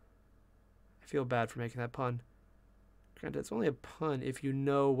 I feel bad for making that pun. Granted, it's only a pun if you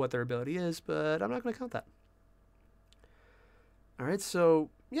know what their ability is, but I'm not going to count that. Alright, so,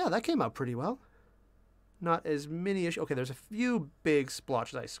 yeah, that came out pretty well. Not as many issues. Okay, there's a few big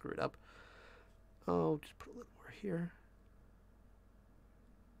splotches I screwed up. Oh, just put a little more here.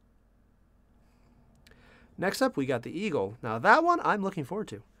 Next up, we got the Eagle. Now, that one I'm looking forward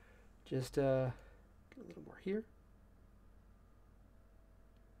to. Just get a little more here.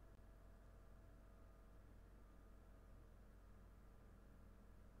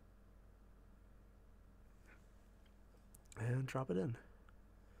 And drop it in.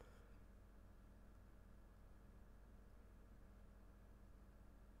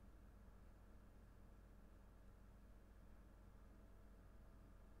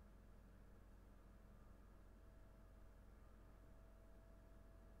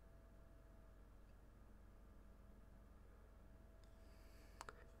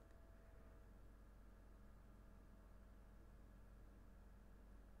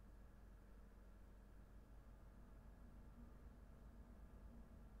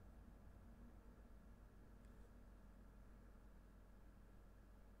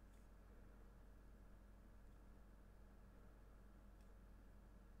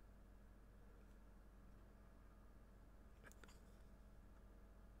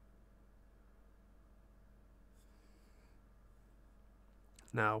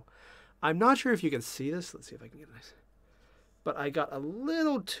 Now, I'm not sure if you can see this. Let's see if I can get this. But I got a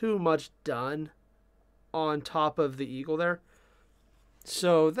little too much done on top of the Eagle there.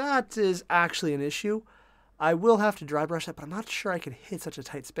 So that is actually an issue. I will have to dry brush that, but I'm not sure I can hit such a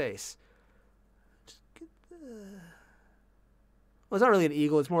tight space. Just get the... Well, it's not really an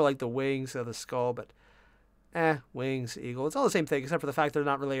eagle. It's more like the wings of the skull, but... wings, eagle. It's all the same thing, except for the fact they're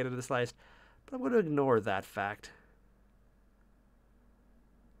not related to the slice. But I'm going to ignore that fact.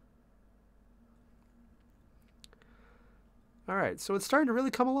 Alright, so it's starting to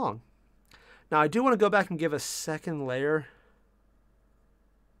really come along. Now, I do want to go back and give a second layer.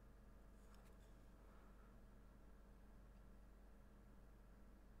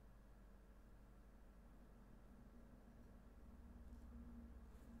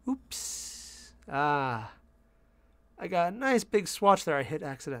 Oops. I got a nice big swatch there I hit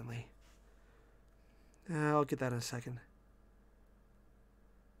accidentally. I'll get that in a second.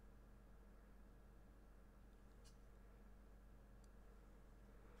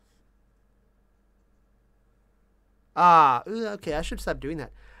 Okay, I should stop doing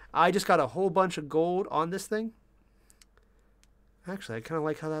that. I just got a whole bunch of gold on this thing. Actually, I kind of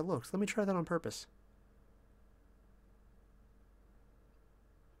like how that looks. Let me try that on purpose.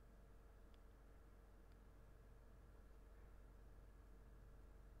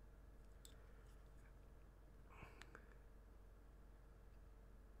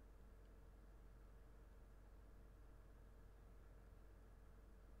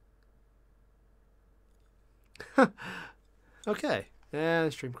 Okay. The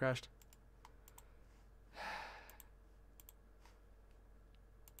stream crashed.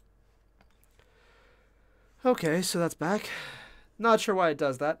 Okay, so that's back. Not sure why it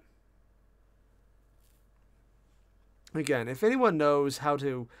does that. Again, if anyone knows how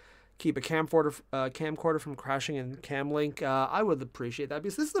to keep a camcorder from crashing in Camlink, I would appreciate that,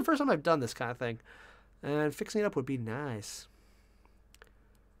 because this is the first time I've done this kind of thing. And fixing it up would be nice.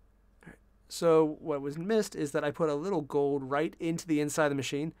 So what was missed is that I put a little gold right into the inside of the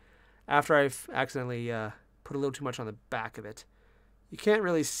machine after I've accidentally put a little too much on the back of it. You can't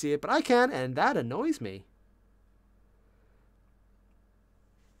really see it, but I can, and that annoys me.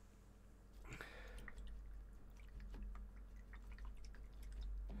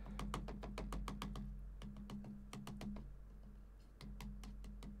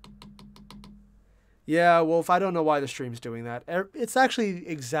 Yeah, well, if I don't know why the stream's doing that. It's actually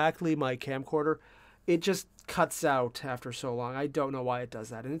exactly my camcorder. It just cuts out after so long. I don't know why it does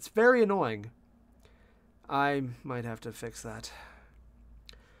that, and it's very annoying. I might have to fix that.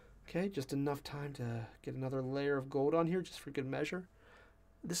 Okay, just enough time to get another layer of gold on here, just for good measure.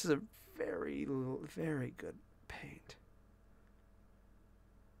 This is a very, very good paint.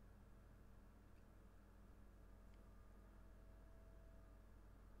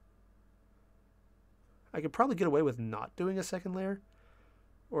 I could probably get away with not doing a second layer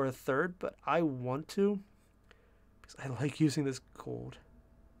or a third, but I want to because I like using this gold.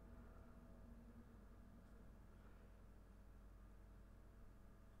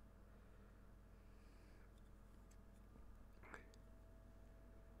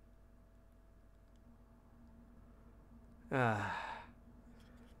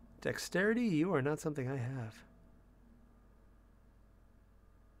 Dexterity, you are not something I have.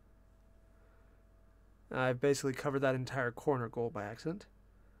 I've basically covered that entire corner gold by accident.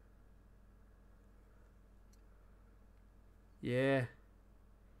 Yeah.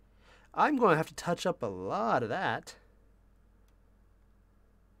 I'm going to have to touch up a lot of that.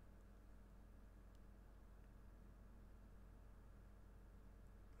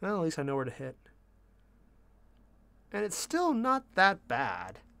 Well, at least I know where to hit. And it's still not that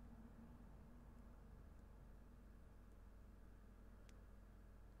bad.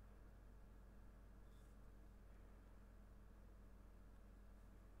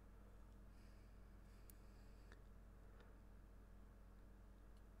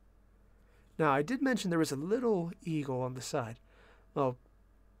 Now, I did mention there was a little eagle on the side. Well,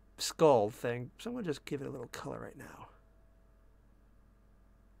 skull thing. So I'm going to just give it a little color right now.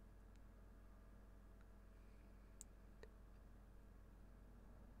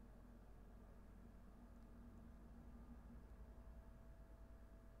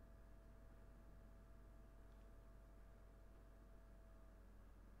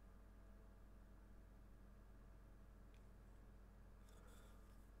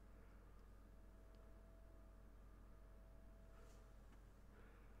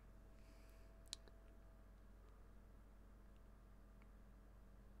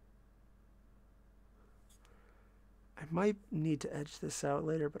 I might need to edge this out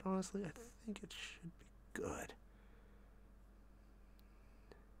later, but honestly, I think it should be good.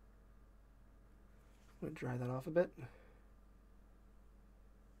 I'm going to dry that off a bit.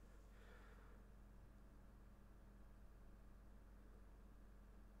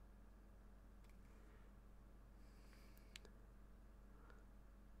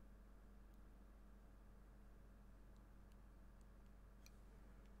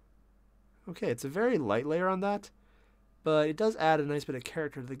 Okay, it's a very light layer on that, but it does add a nice bit of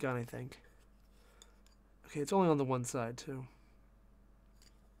character to the gun, I think. Okay, it's only on the one side, too.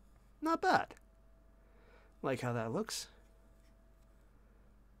 Not bad. Like how that looks.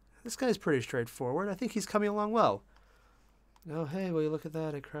 This guy's pretty straightforward. I think he's coming along well. Oh, hey, will you look at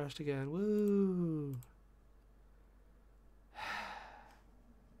that? It crashed again. Woo!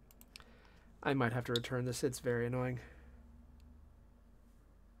 I might have to return this. It's very annoying.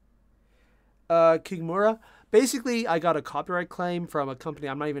 Kigmura. Basically, I got a copyright claim from a company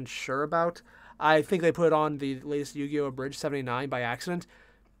I'm not even sure about. I think they put it on the latest Yu-Gi-Oh! Abridged 79 by accident.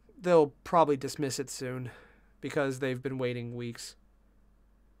 They'll probably dismiss it soon because they've been waiting weeks.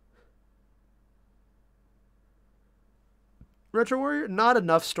 Retro Warrior, not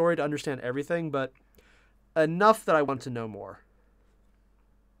enough story to understand everything, but enough that I want to know more.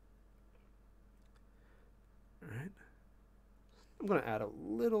 Alright. I'm going to add a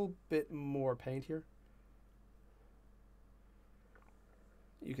little bit more paint here.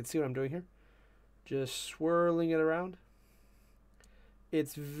 You can see what I'm doing here. Just swirling it around.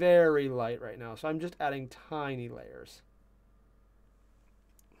 It's very light right now, so I'm just adding tiny layers.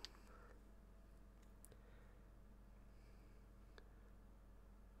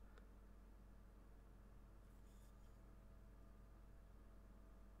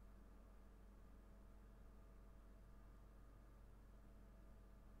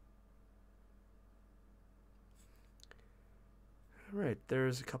 All right,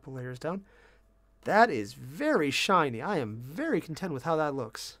 there's a couple layers down. That is very shiny. I am very content with how that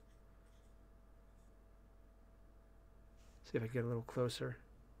looks. See if I can get a little closer.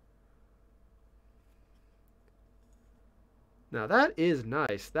 Now that is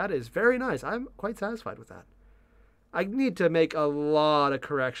nice. That is very nice. I'm quite satisfied with that. I need to make a lot of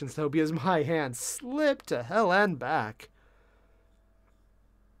corrections, though, because my hand slipped to hell and back.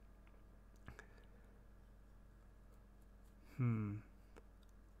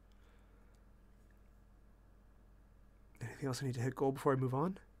 Anything else I need to hit gold before I move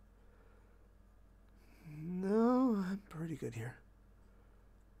on? No, I'm pretty good here.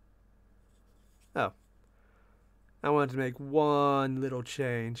 Oh. I wanted to make one little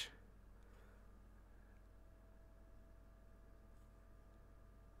change.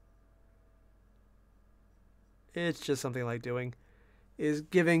 It's just something I like doing, is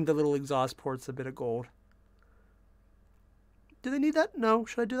giving the little exhaust ports a bit of gold. Do they need that? No.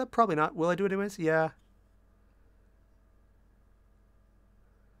 Should I do that? Probably not. Will I do it anyways? Yeah.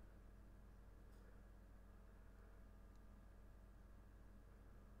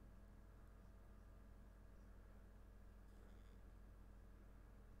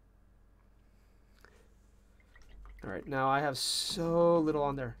 Alright, now I have so little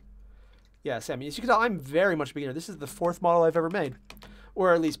on there. Yes, I mean, as you can tell, I'm very much a beginner. This is the 4th model I've ever made.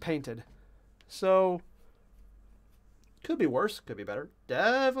 Or at least painted. So, could be worse, could be better.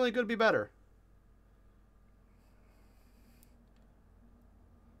 Definitely could be better.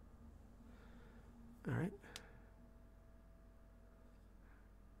 Alright.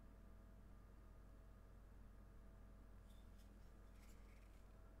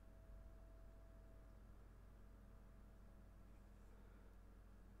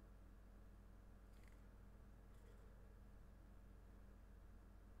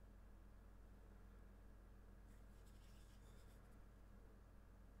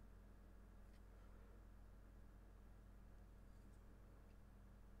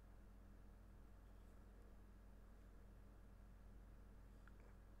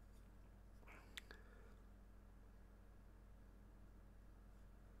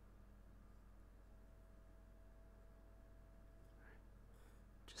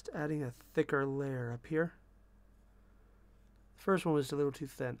 Just adding a thicker layer up here. The first one was a little too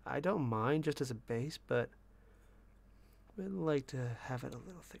thin. I don't mind just as a base, but would like to have it a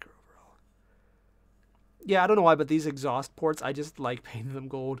little thicker overall. Yeah, I don't know why, but these exhaust ports, I just like painting them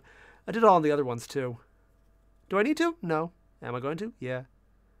gold. I did it all on the other ones too. Do I need to? No. Am I going to? Yeah.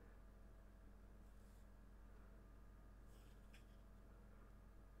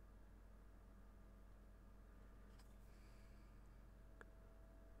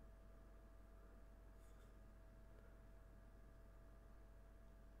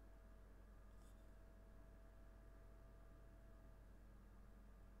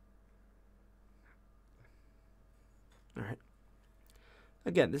 Alright.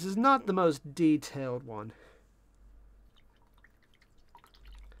 Again, this is not the most detailed one.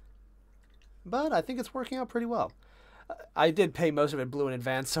 But I think it's working out pretty well. I did paint most of it blue in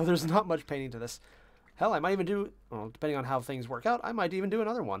advance, so there's not much painting to this. Hell, I might even do, well, depending on how things work out, I might even do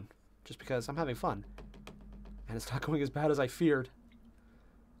another one. Just because I'm having fun. And it's not going as bad as I feared.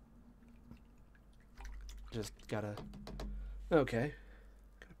 Just gotta... Okay.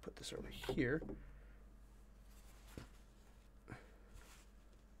 Gonna put this over here.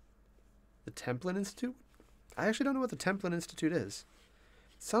 The Templin Institute? I actually don't know what the Templin Institute is.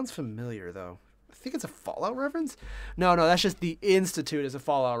 It sounds familiar, though. I think it's a Fallout reference? No, that's just the Institute is a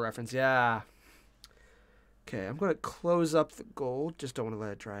Fallout reference. Yeah. Okay, I'm going to close up the gold. Just don't want to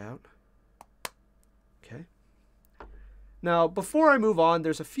let it dry out. Okay. Now, before I move on,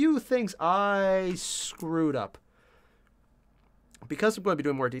 there's a few things I screwed up. Because I'm going to be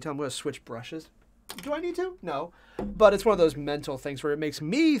doing more detail, I'm going to switch brushes. Do I need to? No. But it's one of those mental things where it makes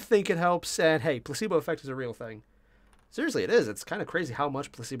me think it helps, and hey, placebo effect is a real thing. Seriously, it is. It's kind of crazy how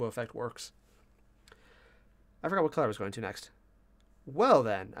much placebo effect works. I forgot what color I was going to next. Well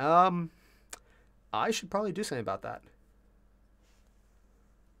then, I should probably do something about that.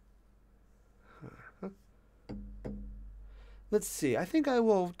 Let's see. I think I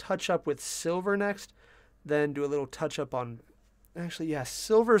will touch up with silver next, then do a little touch up on... Actually, yeah,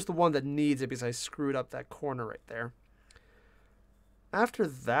 silver is the one that needs it because I screwed up that corner right there. After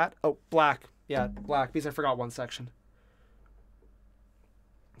that... Oh, black. Yeah, black, because I forgot one section.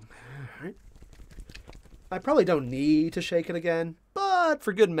 Alright. I probably don't need to shake it again, but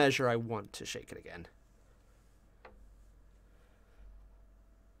for good measure, I want to shake it again.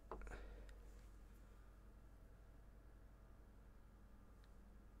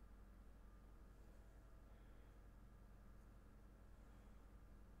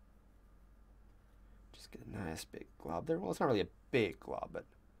 Just get a nice big glob there. Well, it's not really a big glob, but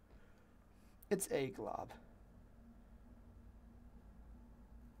it's a glob.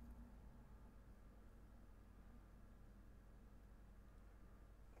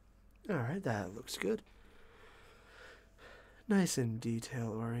 Alright, that looks good. Nice and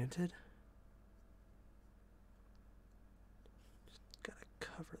detail-oriented. Just gotta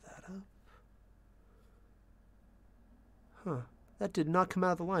cover that up. Huh. That did not come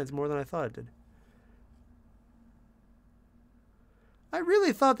out of the lines more than I thought it did. I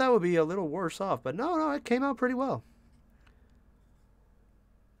really thought that would be a little worse off, but no, it came out pretty well.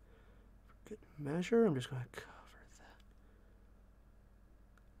 For good measure, I'm just going to cover that.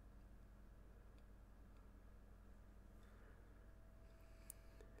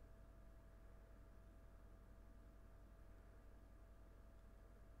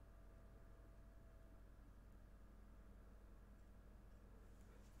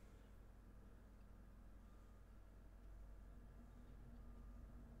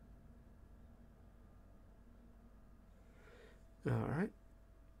 Alright.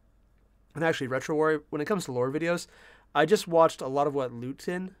 And actually, Retro Warrior, when it comes to lore videos, I just watched a lot of what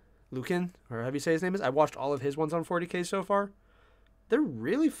Lucan, or however you say his name is. I watched all of his ones on 40K so far. They're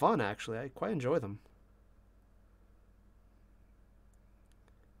really fun, actually. I quite enjoy them.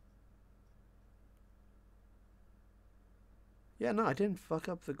 Yeah, no, I didn't fuck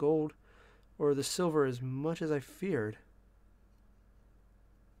up the gold or the silver as much as I feared.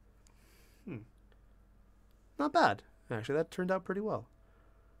 Not bad. Actually, that turned out pretty well.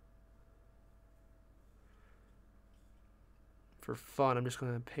 For fun, I'm just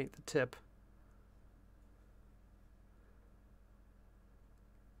going to paint the tip.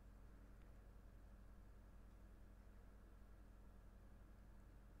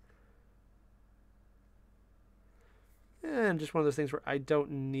 And just one of those things where I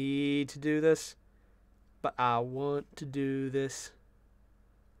don't need to do this, but I want to do this.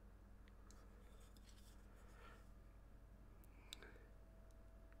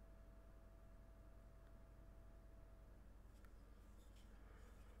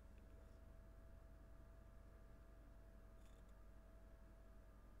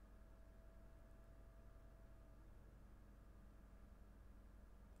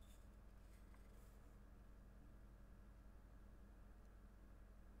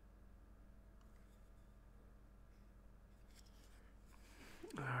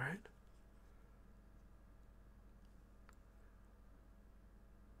 All right.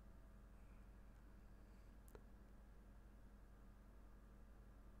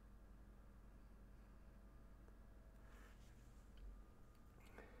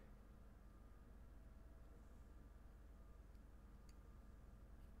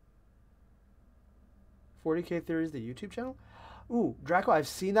 "40K Theories," the YouTube channel? Ooh, Draco, I've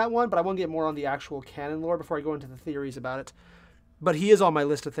seen that one, but I want to get more on the actual canon lore before I go into the theories about it. But he is on my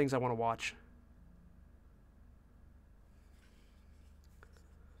list of things I want to watch.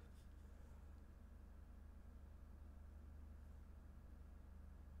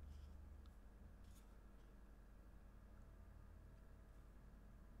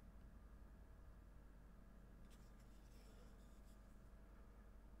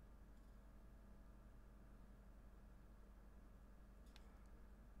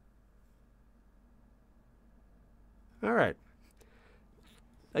 All right.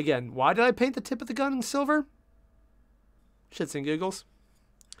 Again, why did I paint the tip of the gun in silver? Shits and giggles.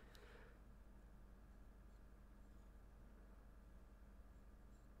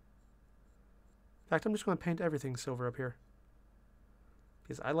 In fact, I'm just going to paint everything silver up here,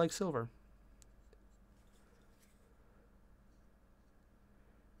 because I like silver.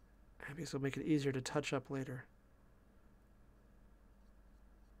 Maybe this will make it easier to touch up later.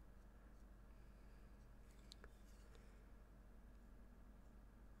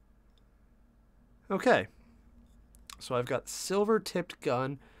 Okay, so I've got silver tipped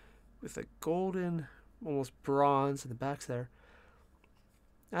gun with a golden, almost bronze in the backs there.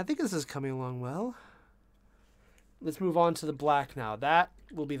 I think this is coming along well. Let's move on to the black now. That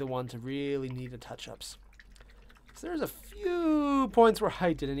will be the one to really need the touch-ups. So there's a few points where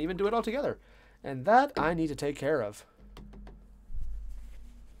I didn't even do it all together, and that I need to take care of.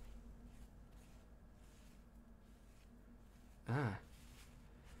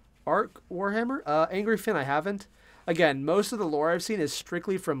 Arc Warhammer? Angry Finn I haven't. Again, most of the lore I've seen is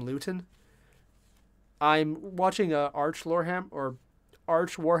strictly from Luton. I'm watching Arch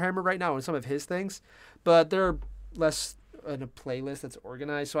Warhammer right now on some of his things, but they're less in a playlist that's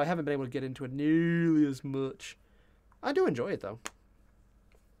organized, so I haven't been able to get into it nearly as much. I do enjoy it, though.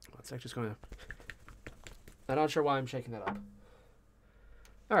 It's actually just going to... I'm not sure why I'm shaking that up.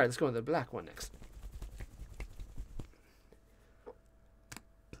 Alright, let's go to the black one next.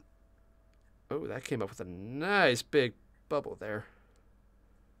 Oh, that came up with a nice big bubble there.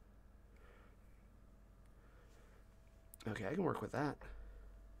 Okay, I can work with that.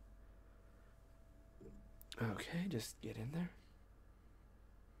 Okay, just get in there.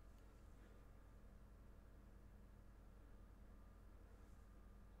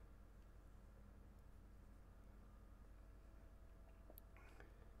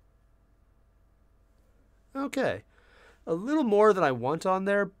 Okay. A little more than I want on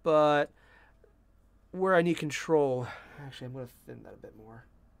there, but where I need control. Actually, I'm going to thin that a bit more.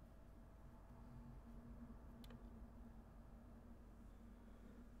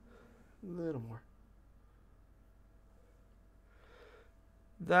 A little more.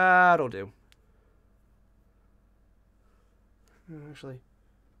 That'll do. Actually,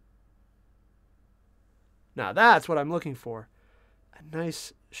 now that's what I'm looking for. A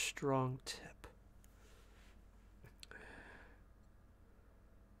nice, strong tip.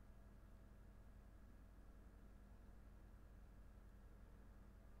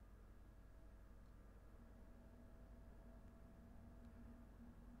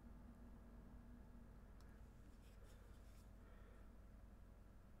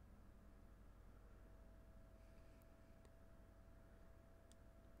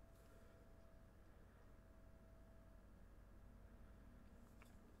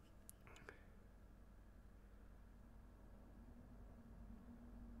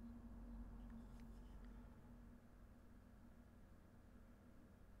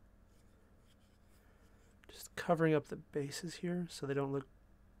 Just covering up the bases here so they don't look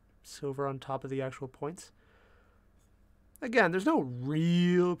silver on top of the actual points. Again, there's no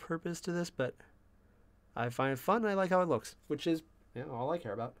real purpose to this, but I find it fun and I like how it looks, which is all I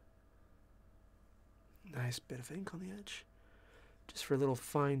care about. Nice bit of ink on the edge, just for a little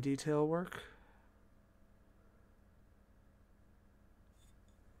fine detail work.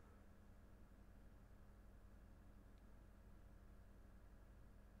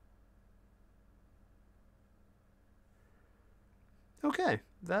 Okay,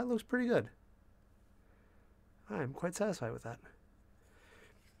 that looks pretty good. I'm quite satisfied with that.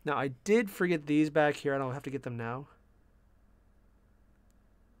 Now, I did forget these back here. I don't have to get them now.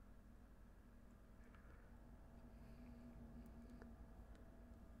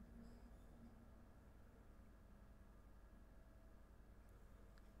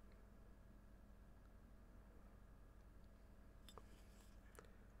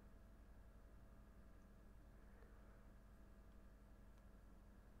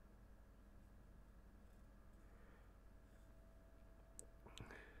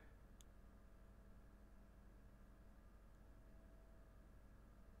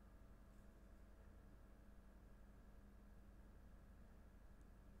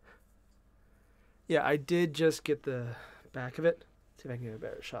 Yeah, I did just get the back of it. See if I can get a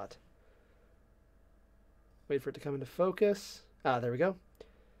better shot. Wait for it to come into focus. Ah, there we go.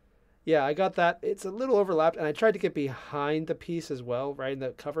 Yeah, I got that. It's a little overlapped, and I tried to get behind the piece as well, right in the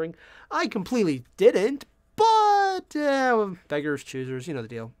covering. I completely didn't, but beggars, choosers, you know the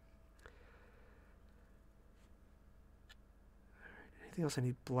deal. Anything else I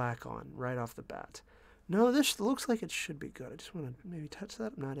need black on right off the bat? No, this looks like it should be good. I just want to maybe touch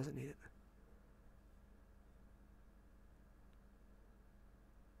that. No, it doesn't need it.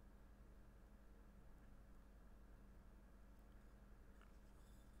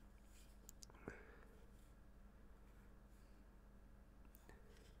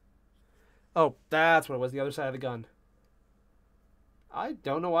 Oh, that's what it was, the other side of the gun. I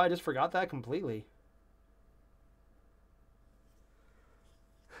don't know why I just forgot that completely.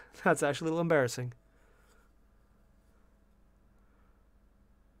 That's actually a little embarrassing.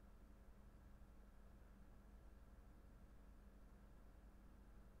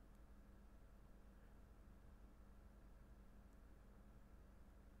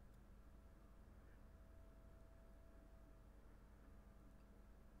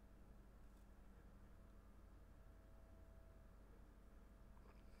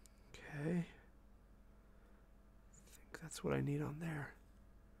 Okay. I think that's what I need on there.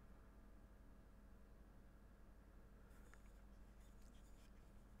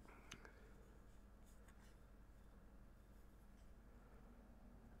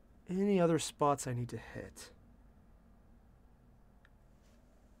 Any other spots I need to hit?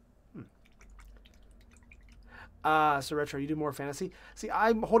 So Retro, you do more fantasy? See,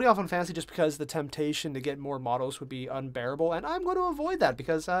 I'm holding off on fantasy just because the temptation to get more models would be unbearable, and I'm going to avoid that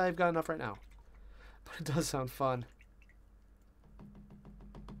because I've got enough right now. But it does sound fun.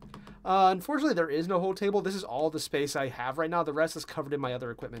 Unfortunately, there is no whole table. This is all the space I have right now. The rest is covered in my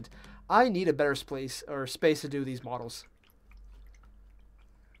other equipment. I need a better space to do these models.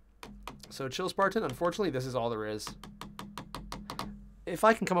 So Chill Spartan, unfortunately, this is all there is. If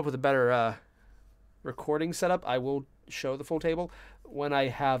I can come up with a better recording setup, I will show the full table when I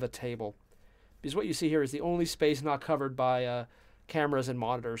have a table. Because what you see here is the only space not covered by cameras and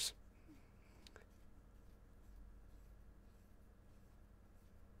monitors.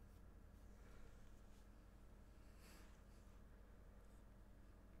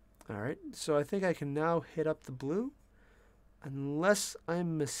 Alright, so I think I can now hit up the blue. Unless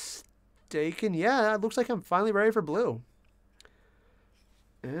I'm mistaken. Yeah, it looks like I'm finally ready for blue.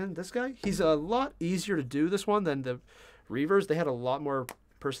 And this guy, he's a lot easier to do, this one, than the Reavers. They had a lot more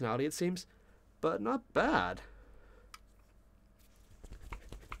personality, it seems. But not bad.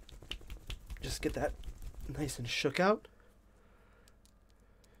 Just get that nice and shook out.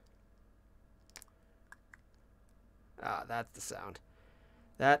 Ah, that's the sound.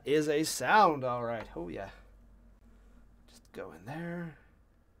 That is a sound, all right. Oh, yeah. Just go in there.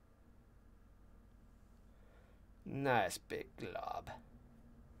 Nice big glob.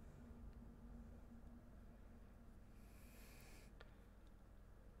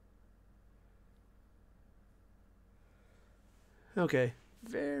 Okay,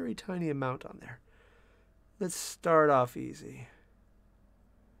 very tiny amount on there. Let's start off easy.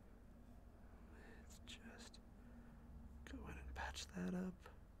 Let's just go in and patch that up.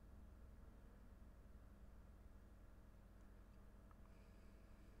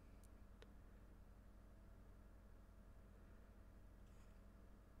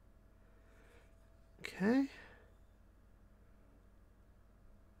 Okay.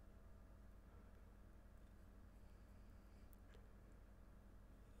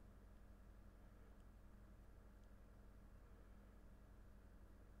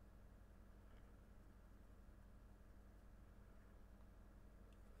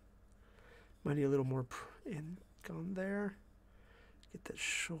 Might need a little more ink on there. Get that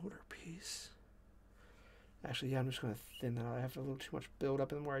shoulder piece. Actually, yeah, I'm just going to thin that out. I have a little too much build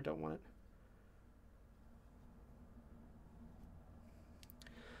up in where I don't want it.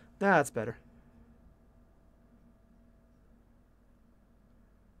 That's better.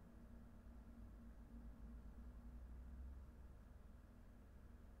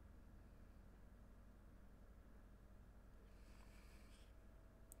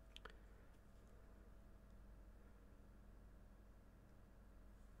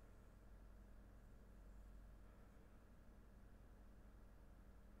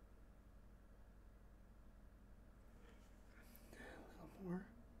 A little more.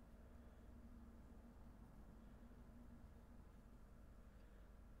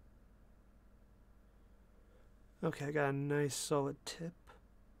 Okay, I got a nice solid tip.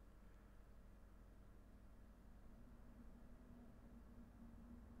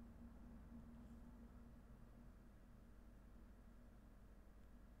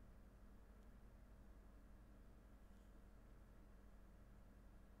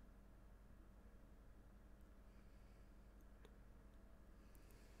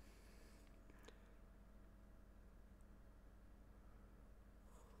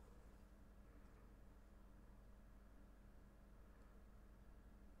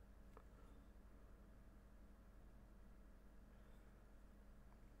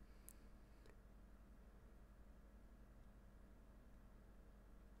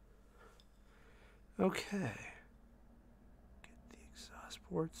 Okay. Get the exhaust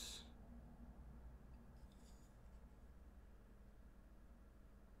ports.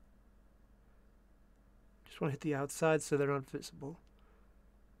 Just want to hit the outside so they're not visible.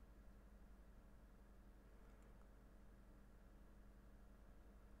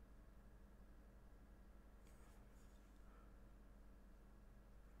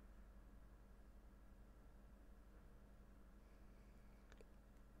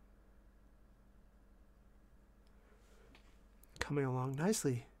 Coming along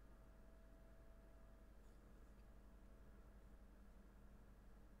nicely.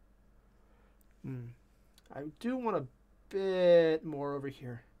 I do want a bit more over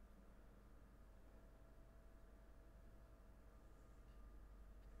here.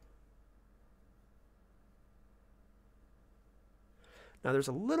 Now there's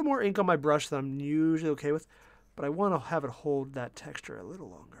a little more ink on my brush than I'm usually okay with, but I want to have it hold that texture a little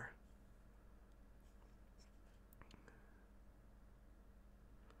longer.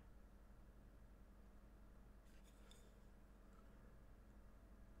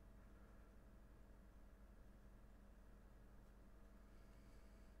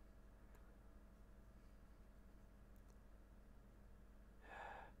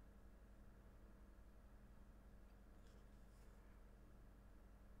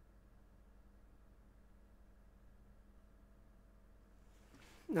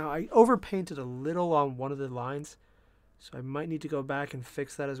 Now, I overpainted a little on one of the lines, so I might need to go back and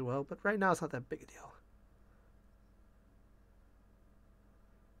fix that as well, but right now it's not that big a deal.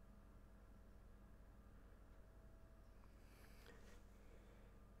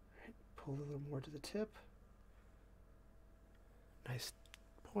 Right, pull a little more to the tip. Nice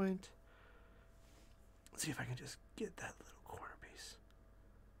point. Let's see if I can just get that little corner piece.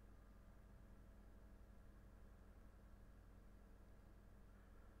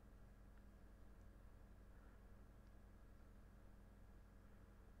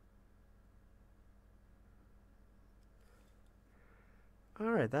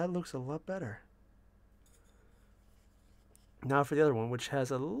 Alright, that looks a lot better. Now for the other one, which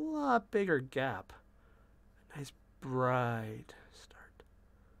has a lot bigger gap. Nice bright start.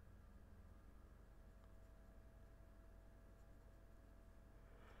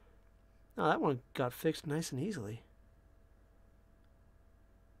 Oh, that one got fixed nice and easily.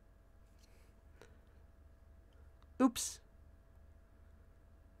 Oops.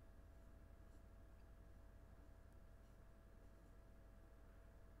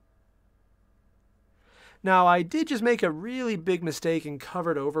 Now, I did just make a really big mistake and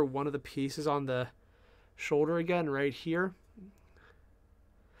covered over one of the pieces on the shoulder again right here.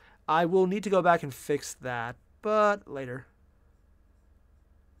 I will need to go back and fix that, but later.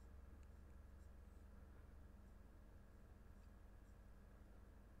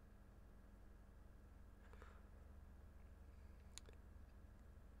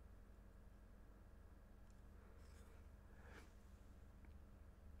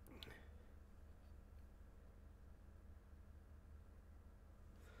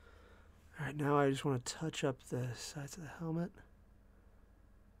 Alright, now I just want to touch up the sides of the helmet.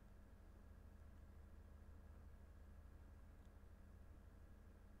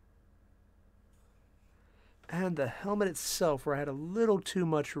 And the helmet itself, where I had a little too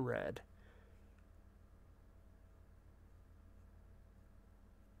much red.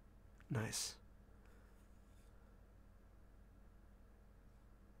 Nice.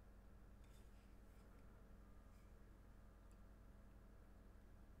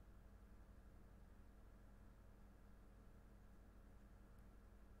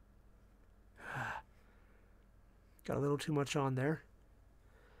 Got a little too much on there.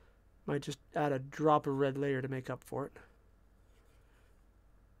 Might just add a drop of red layer to make up for it.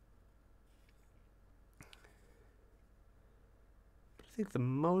 But I think the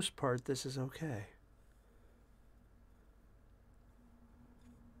most part this is okay.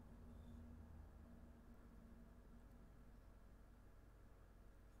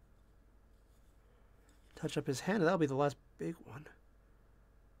 Touch up his hand, and that'll be the last big one.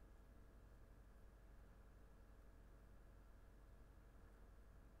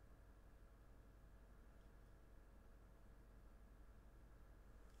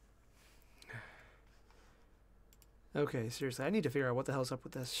 Okay, seriously, I need to figure out what the hell's up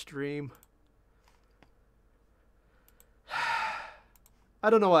with this stream. I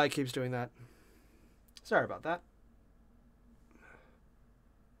don't know why it keeps doing that. Sorry about that.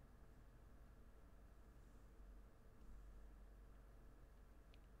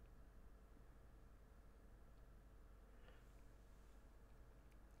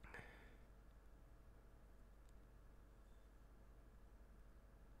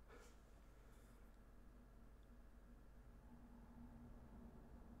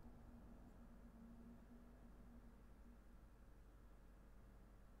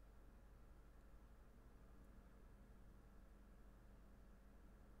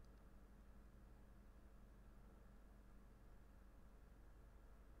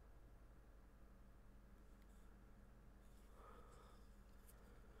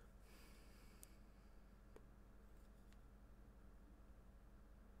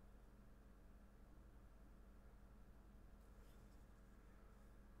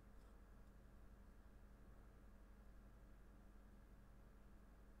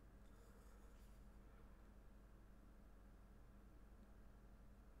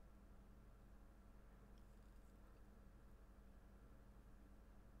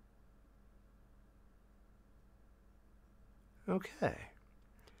 Okay.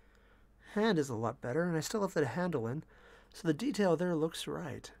 Hand is a lot better, and I still have the handle in, so the detail there looks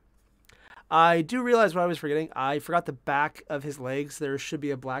right. I do realize what I was forgetting. I forgot the back of his legs. There should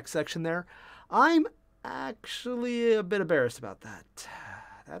be a black section there. I'm actually a bit embarrassed about that.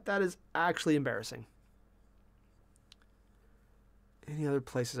 That is actually embarrassing. Any other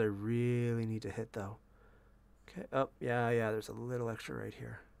places I really need to hit, though? Okay. Oh, yeah, there's a little extra right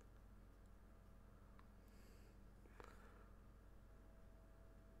here.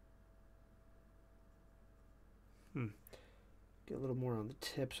 Get a little more on the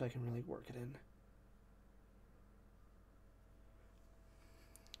tip so I can really work it in.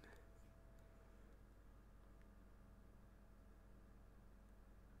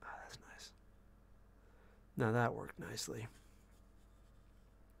 Ah, that's nice. Now that worked nicely.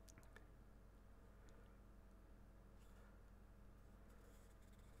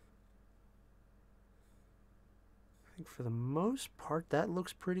 I think for the most part that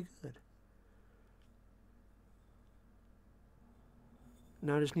looks pretty good.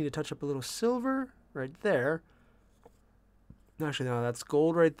 Now I just need to touch up a little silver right there. Actually, no, that's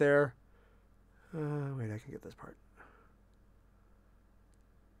gold right there. Wait, I can get this part.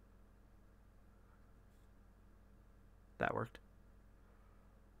 That worked.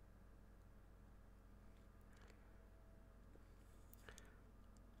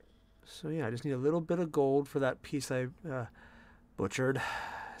 So yeah, I just need a little bit of gold for that piece I butchered.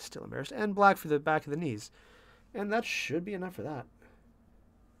 Still embarrassed. And black for the back of the knees. And that should be enough for that.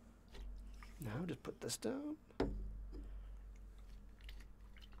 Now just put this down.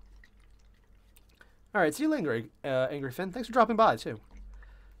 Alright, see you later, Angry Finn. Thanks for dropping by, too.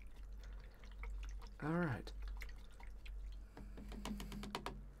 Alright.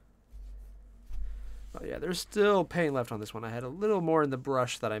 Oh yeah, there's still paint left on this one. I had a little more in the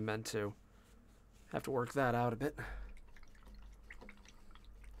brush than I meant to. Have to work that out a bit.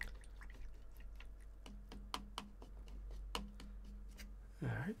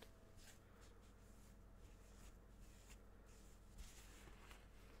 Alright.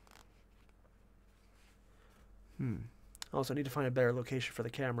 Also, I need to find a better location for the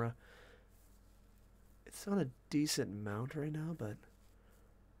camera. It's on a decent mount right now, but...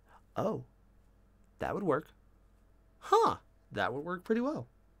 Oh. That would work. Huh. That would work pretty well.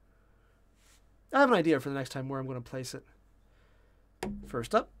 I have an idea for the next time where I'm going to place it.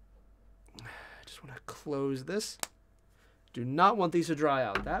 First up, I just want to close this. Do not want these to dry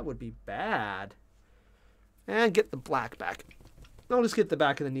out. That would be bad. And get the black back. I'll just get the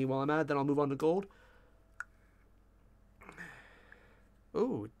back of the knee while I'm at it, then I'll move on to gold.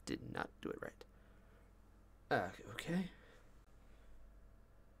 Oh, did not do it right. Okay.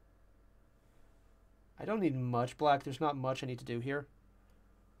 I don't need much black. There's not much I need to do here.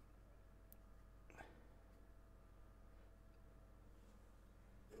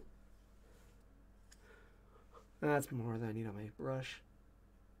 That's more than I need on my brush.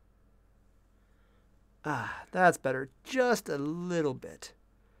 Ah, that's better. Just a little bit.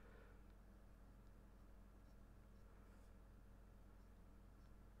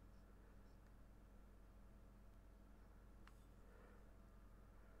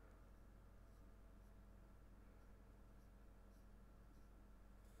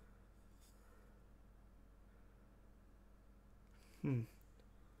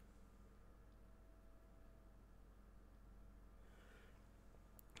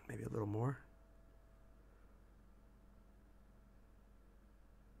 Maybe a little more.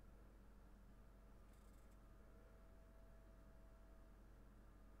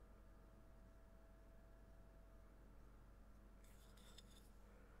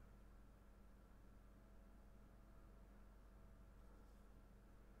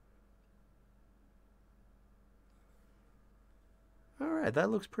 All right, that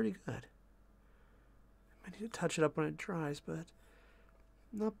looks pretty good. I might need to touch it up when it dries, but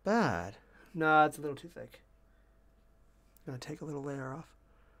not bad. Nah, it's a little too thick. Gonna take a little layer off.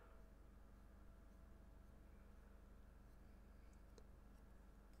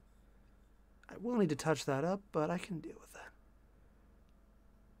 I will need to touch that up, but I can deal with that.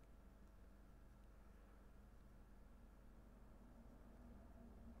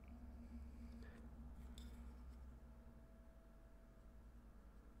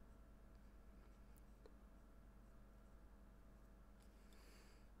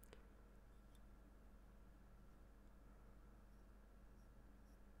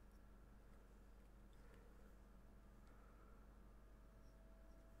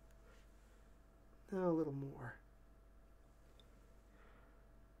 Now a little more.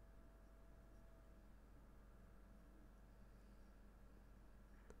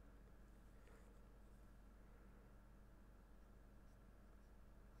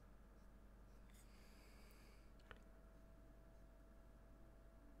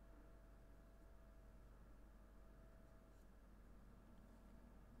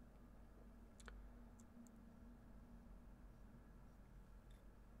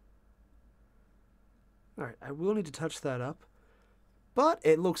 Alright, I will need to touch that up, but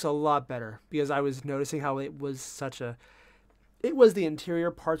it looks a lot better because I was noticing how it was such a... It was the interior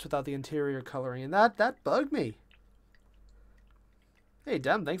parts without the interior coloring, and that bugged me. Hey,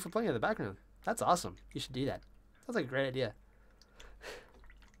 Dem, thanks for playing in the background. That's awesome. You should do that. Sounds like a great idea.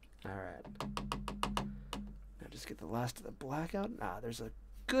 Alright. Now just get the last of the black out. Ah, there's a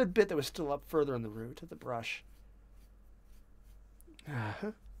good bit that was still up further in the root of the brush.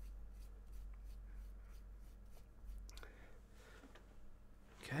 Uh-huh.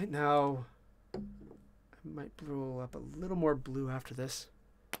 Okay, now I might blow up a little more blue after this.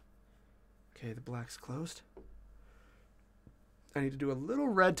 Okay, the black's closed. I need to do a little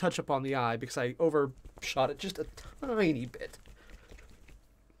red touch-up on the eye because I overshot it just a tiny bit.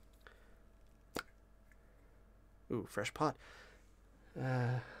 Ooh, fresh pot.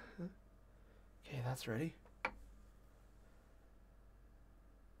 Okay, that's ready.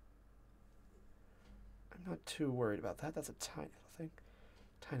 I'm not too worried about that. That's a tiny little thing.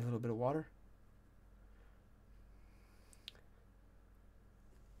 Tiny little bit of water.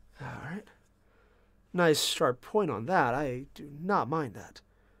 All right. Nice sharp point on that. I do not mind that.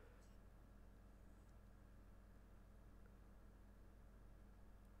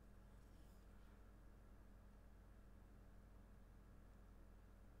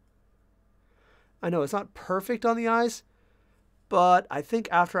 I know it's not perfect on the eyes, but I think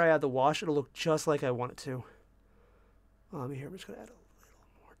after I add the wash, it'll look just like I want it to. Here, I'm just going to add a little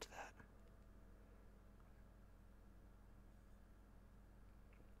more to that.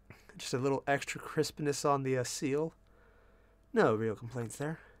 Just a little extra crispness on the seal. No real complaints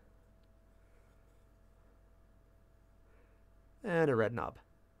there. And a red knob.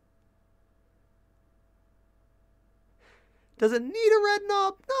 Does it need a red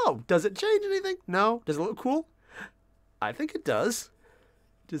knob? No. Does it change anything? No. Does it look cool? I think it does.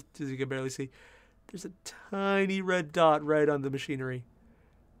 Just as you can barely see. There's a tiny red dot right on the machinery.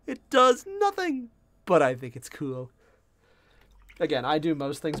 It does nothing, but I think it's cool. Again, I do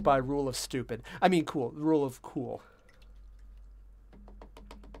most things by rule of stupid. I mean cool. Rule of cool.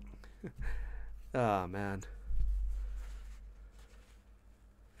 Oh, man.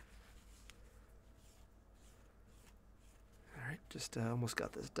 Just almost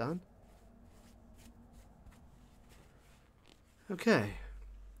got this done. Okay.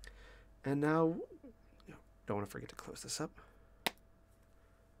 And now, don't want to forget to close this up.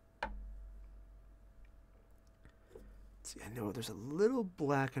 Let's see, I know there's a little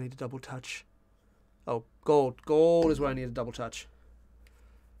black I need to double touch. Oh, gold. Gold is what I need to double touch.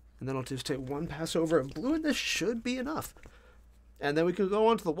 And then I'll just take one pass over of blue, and this should be enough. And then we could go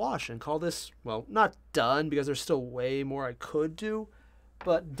on to the wash and call this, well, not done, because there's still way more I could do,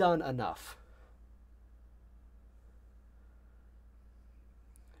 but done enough.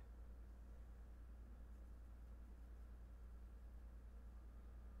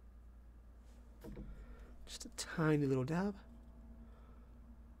 Just a tiny little dab.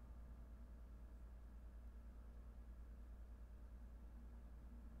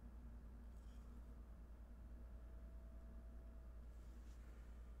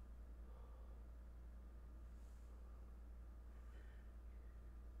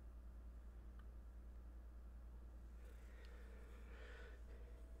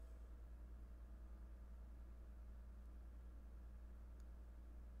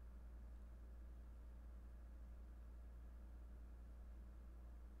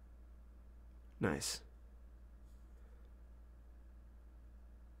 Nice.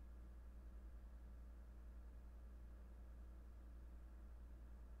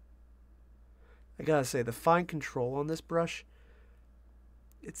 I gotta say, the fine control on this brush,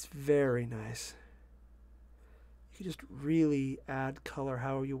 it's very nice. You can just really add color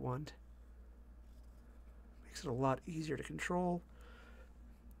how you want. Makes it a lot easier to control.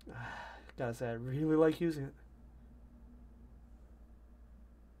 Gotta say, I really like using it.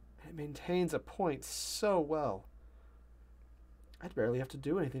 It maintains a point so well. I'd barely have to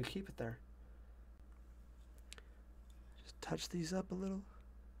do anything to keep it there. Just touch these up a little.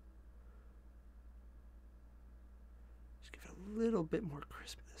 Just give it a little bit more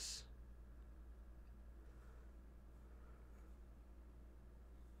crispness.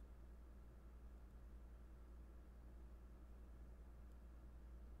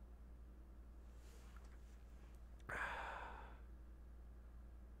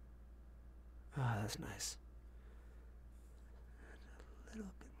 Ah, that's nice. And a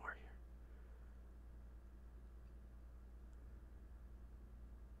little bit more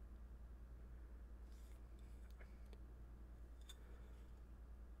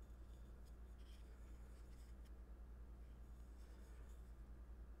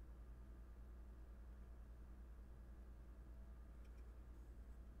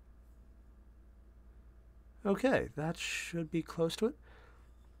here. Okay, that should be close to it.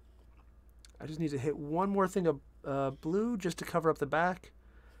 I just need to hit one more thing of blue just to cover up the back.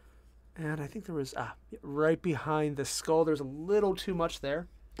 And I think there was, right behind the skull, there's a little too much there.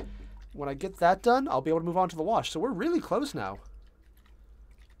 When I get that done, I'll be able to move on to the wash. So we're really close now.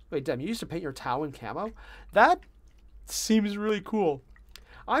 Wait, Dem, you used to paint your towel in camo? That seems really cool.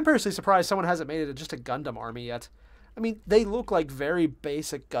 I'm personally surprised someone hasn't made it just a Gundam army yet. I mean, they look like very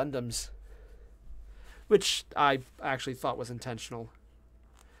basic Gundams, which I actually thought was intentional.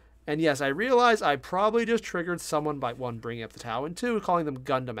 And yes, I realize I probably just triggered someone by, one, bringing up the Tau, and two, calling them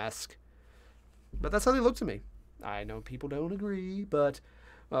Gundam-esque. But that's how they look to me. I know people don't agree, but,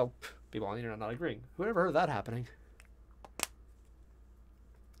 well, people on the internet not agreeing. Who ever heard of that happening?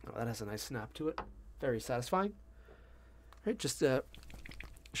 Oh, that has a nice snap to it. Very satisfying. All right, just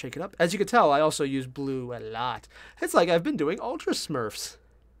shake it up. As you can tell, I also use blue a lot. It's like I've been doing Ultra Smurfs.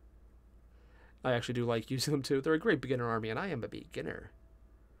 I actually do like using them too. They're a great beginner army, and I am a beginner.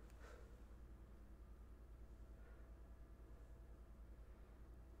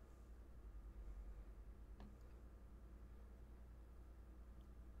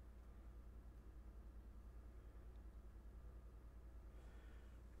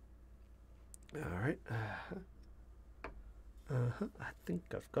 All right. I think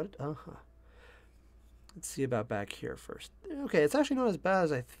I've got it. Let's see about back here first. Okay, it's actually not as bad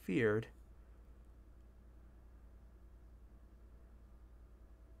as I feared.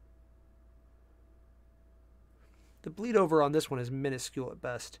 The bleed over on this one is minuscule at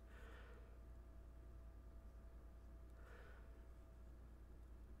best.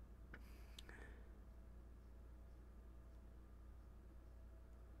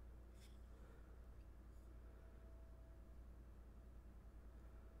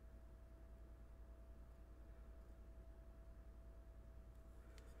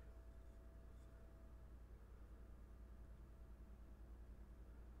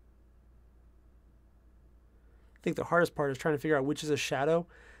 I think the hardest part is trying to figure out which is a shadow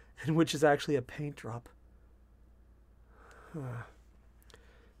and which is actually a paint drop. I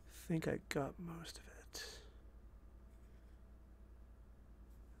think I got most of it.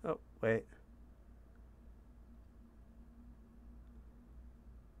 Oh, wait.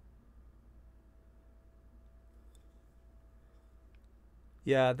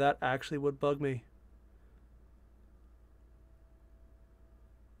 Yeah, that actually would bug me.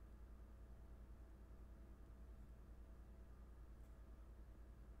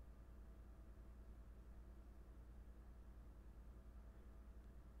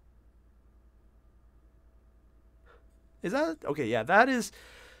 Is that okay? Yeah,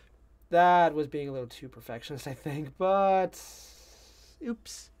 that was being a little too perfectionist, I think. But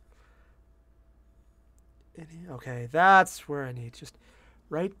oops. Okay, that's where I need, just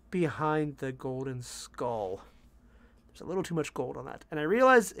right behind the golden skull. There's a little too much gold on that, and I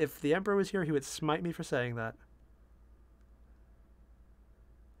realize if the Emperor was here, he would smite me for saying that.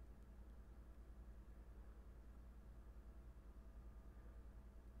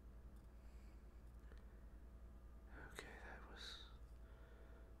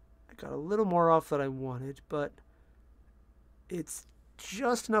 Got a little more off than I wanted, but it's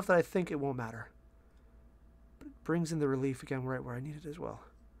just enough that I think it won't matter. But it brings in the relief again right where I need it as well.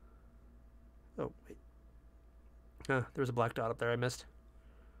 Oh, wait. There was a black dot up there I missed.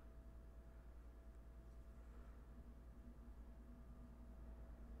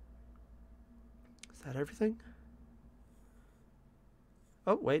 Is that everything?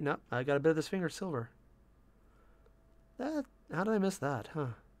 Oh, wait, no. I got a bit of this finger silver. How did I miss that, huh?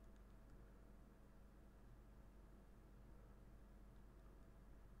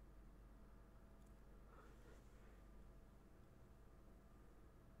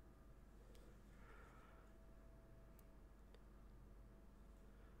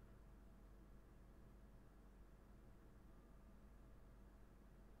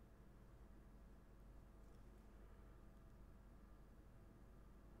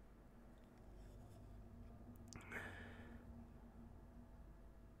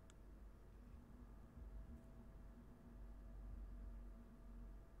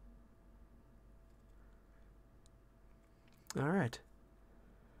 All right.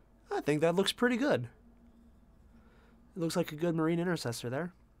 I think that looks pretty good. It looks like a good Marine Intercessor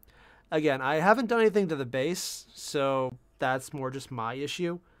there. Again, I haven't done anything to the base, so that's more just my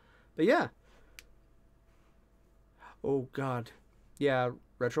issue. But yeah. Oh, God. Yeah,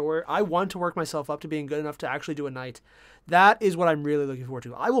 Retro Warrior. I want to work myself up to being good enough to actually do a knight. That is what I'm really looking forward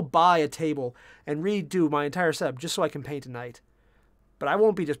to. I will buy a table and redo my entire setup just so I can paint a knight. But I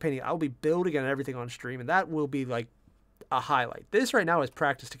won't be just painting it. I'll be building and everything on stream, and that will be like a highlight. This right now is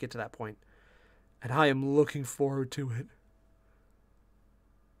practice to get to that point, and I am looking forward to it.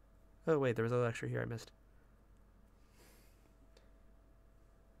 Oh wait, there was a little extra here I missed.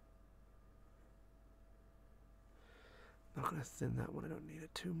 Not gonna thin that one. I don't need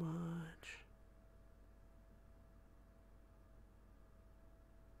it too much.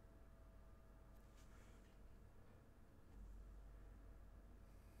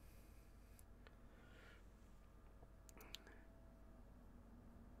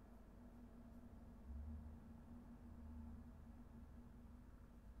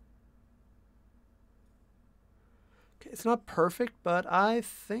 It's not perfect, but I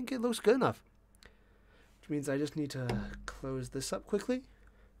think it looks good enough. Which means I just need to close this up quickly.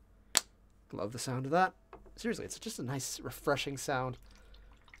 Love the sound of that. Seriously, it's just a nice, refreshing sound.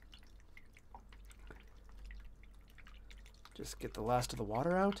 Just get the last of the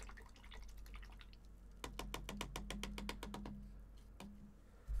water out.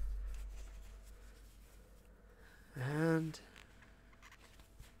 And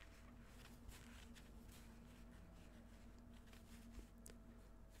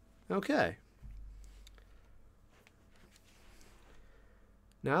okay.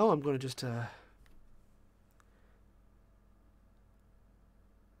 Now I'm going to just maintain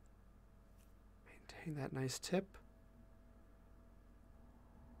that nice tip.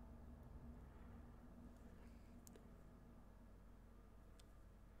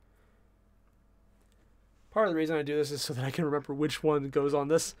 Part of the reason I do this is so that I can remember which one goes on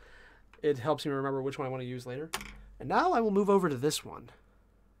this. It helps me remember which one I want to use later. And now I will move over to this one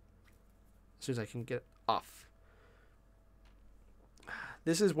as soon as I can get it off.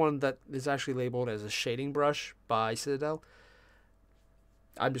 This is one that is actually labeled as a shading brush by Citadel.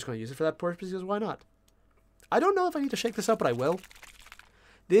 I'm just going to use it for that purpose because why not? I don't know if I need to shake this up, but I will.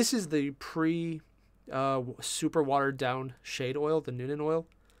 This is the super watered down shade oil, the Noonan oil.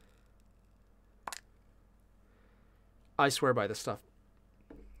 I swear by this stuff.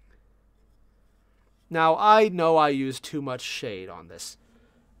 Now, I know I use too much shade on this,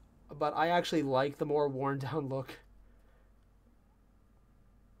 but I actually like the more worn down look.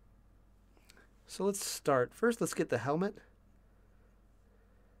 So let's start. First, let's get the helmet.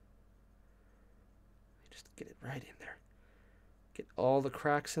 Just get it right in there. Get all the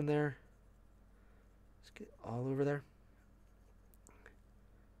cracks in there. Just get it all over there.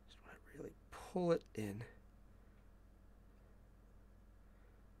 Just want to really pull it in.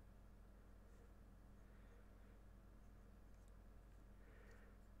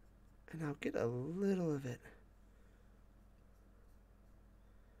 And now get a little of it.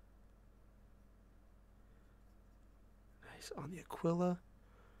 Nice on the Aquila.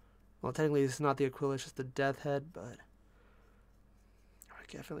 Well, technically this is not the Aquila, it's just the Death Head, but I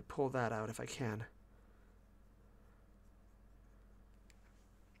can definitely pull that out if I can.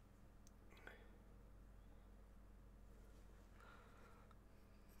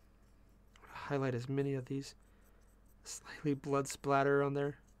 Highlight as many of these. Slightly blood splatter on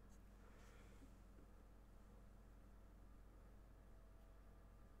there.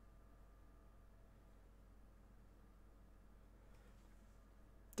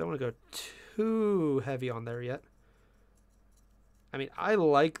 Don't want to go too heavy on there yet. I mean, I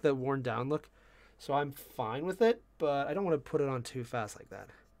like the worn down look, so I'm fine with it, but I don't want to put it on too fast like that.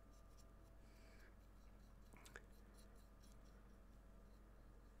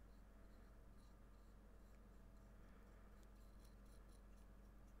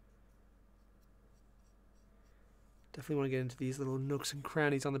 Definitely want to get into these little nooks and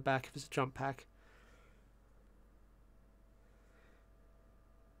crannies on the back of his jump pack.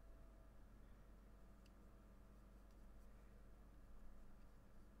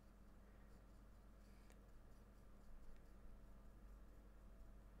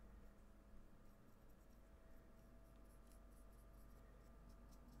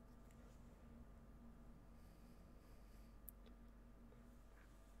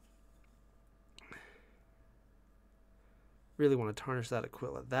 Really want to tarnish that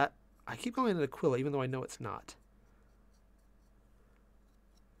Aquila. That I keep calling it Aquila even though I know it's not.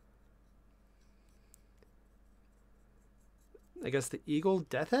 I guess the Eagle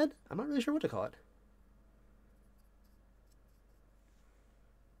Death Head? I'm not really sure what to call it.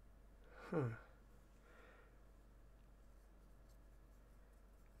 Huh.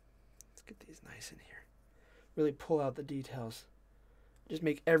 Let's get these nice in here. Really pull out the details. Just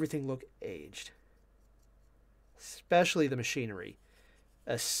make everything look aged. Especially the machinery.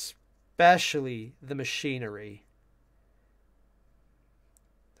 Especially the machinery.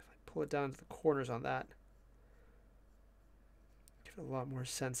 If I pull it down to the corners on that, give it a lot more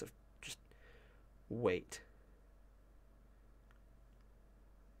sense of just weight.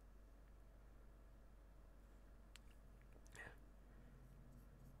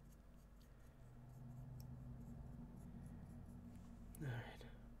 All right.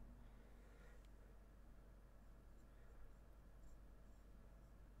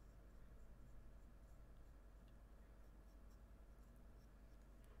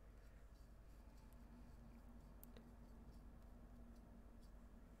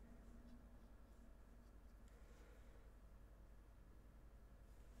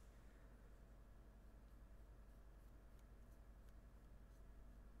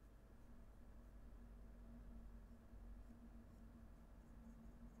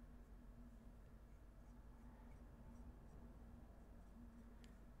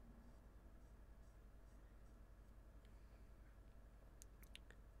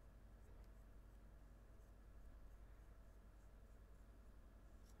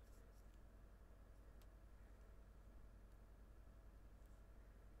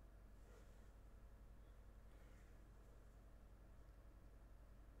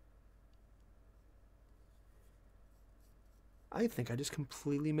 I think I just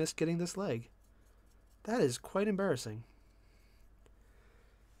completely missed getting this leg. That is quite embarrassing.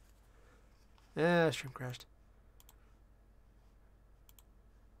 Stream crashed.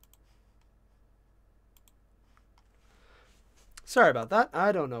 Sorry about that.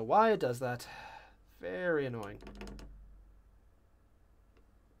 I don't know why it does that. Very annoying.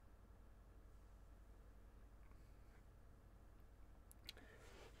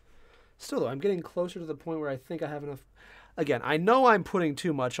 Still though, I'm getting closer to the point where I think I have enough. Again, I know I'm putting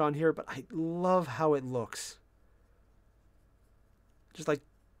too much on here, but I love how it looks. Just like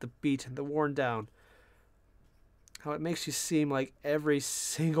the beat and the worn down. How it makes you seem like every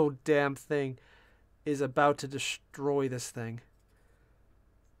single damn thing is about to destroy this thing.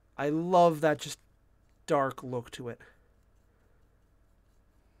 I love that just dark look to it.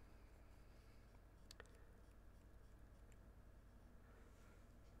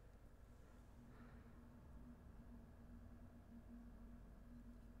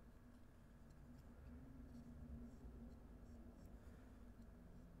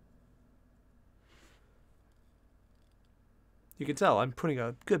 You can tell I'm putting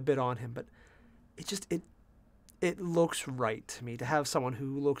a good bit on him, but it looks right to me to have someone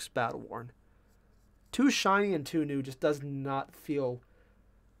who looks battle worn. Too shiny and too new just does not feel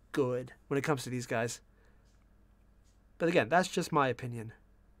good when it comes to these guys. But again, that's just my opinion.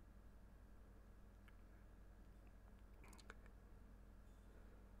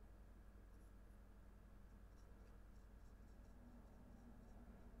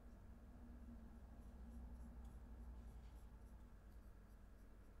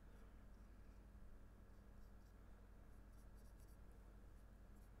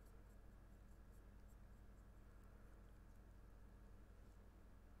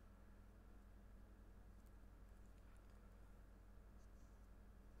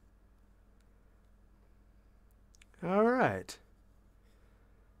 All right.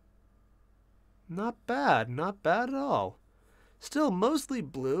 Not bad. Not bad at all. Still mostly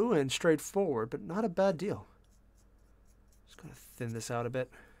blue and straightforward, but not a bad deal. Just going to thin this out a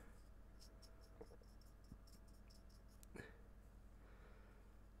bit.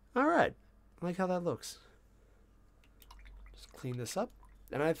 All right. I like how that looks. Just clean this up.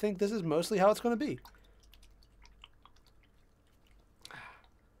 And I think this is mostly how it's going to be.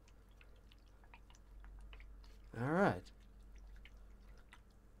 All right.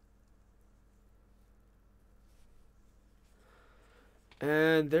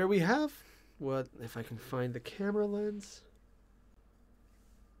 And there we have what, if I can find the camera lens.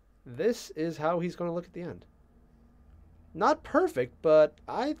 This is how he's going to look at the end. Not perfect, but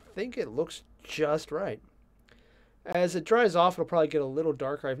I think it looks just right. As it dries off, it'll probably get a little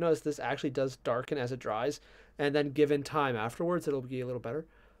darker. I've noticed this actually does darken as it dries, and then given time afterwards, it'll be a little better.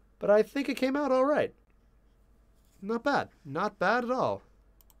 But I think it came out all right. Not bad. Not bad at all.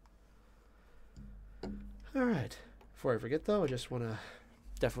 All right. Before I forget, though, I just want to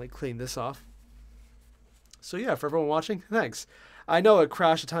definitely clean this off. So, yeah, for everyone watching, thanks. I know it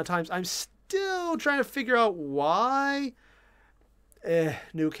crashed a ton of times. I'm still trying to figure out why.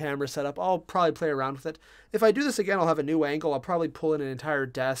 New camera setup. I'll probably play around with it. If I do this again, I'll have a new angle. I'll probably pull in an entire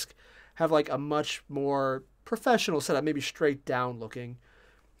desk, have like a much more professional setup, maybe straight down looking.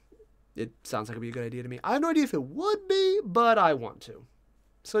 It sounds like it'd be a good idea to me. I have no idea if it would be, but I want to.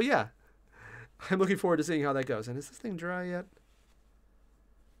 So yeah, I'm looking forward to seeing how that goes. And is this thing dry yet?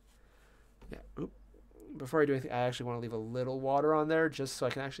 Yeah. Oop. Before I do anything, I actually want to leave a little water on there just so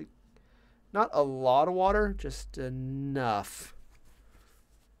I can actually, not a lot of water, just enough.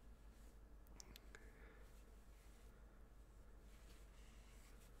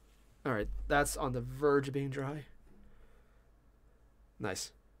 All right, that's on the verge of being dry.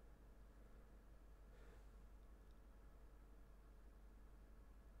 Nice.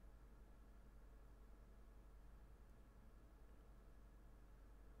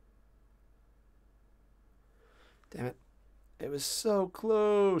 Damn it. It was so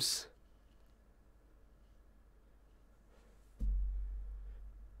close.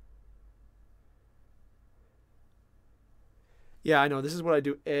 Yeah, I know. This is what I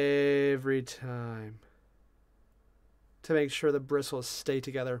do every time to make sure the bristles stay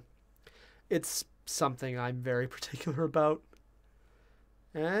together. It's something I'm very particular about.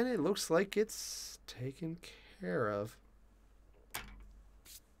 And it looks like it's taken care of.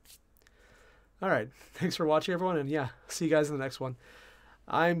 All right. Thanks for watching, everyone. And yeah, see you guys in the next one.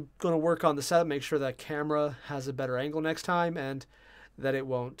 I'm going to work on the setup, make sure that camera has a better angle next time and that it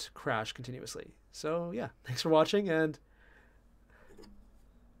won't crash continuously. So yeah, thanks for watching, and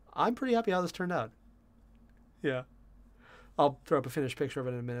I'm pretty happy how this turned out. Yeah. I'll throw up a finished picture of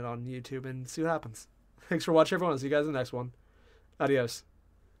it in a minute on YouTube and see what happens. Thanks for watching, everyone. I'll see you guys in the next one. Adios.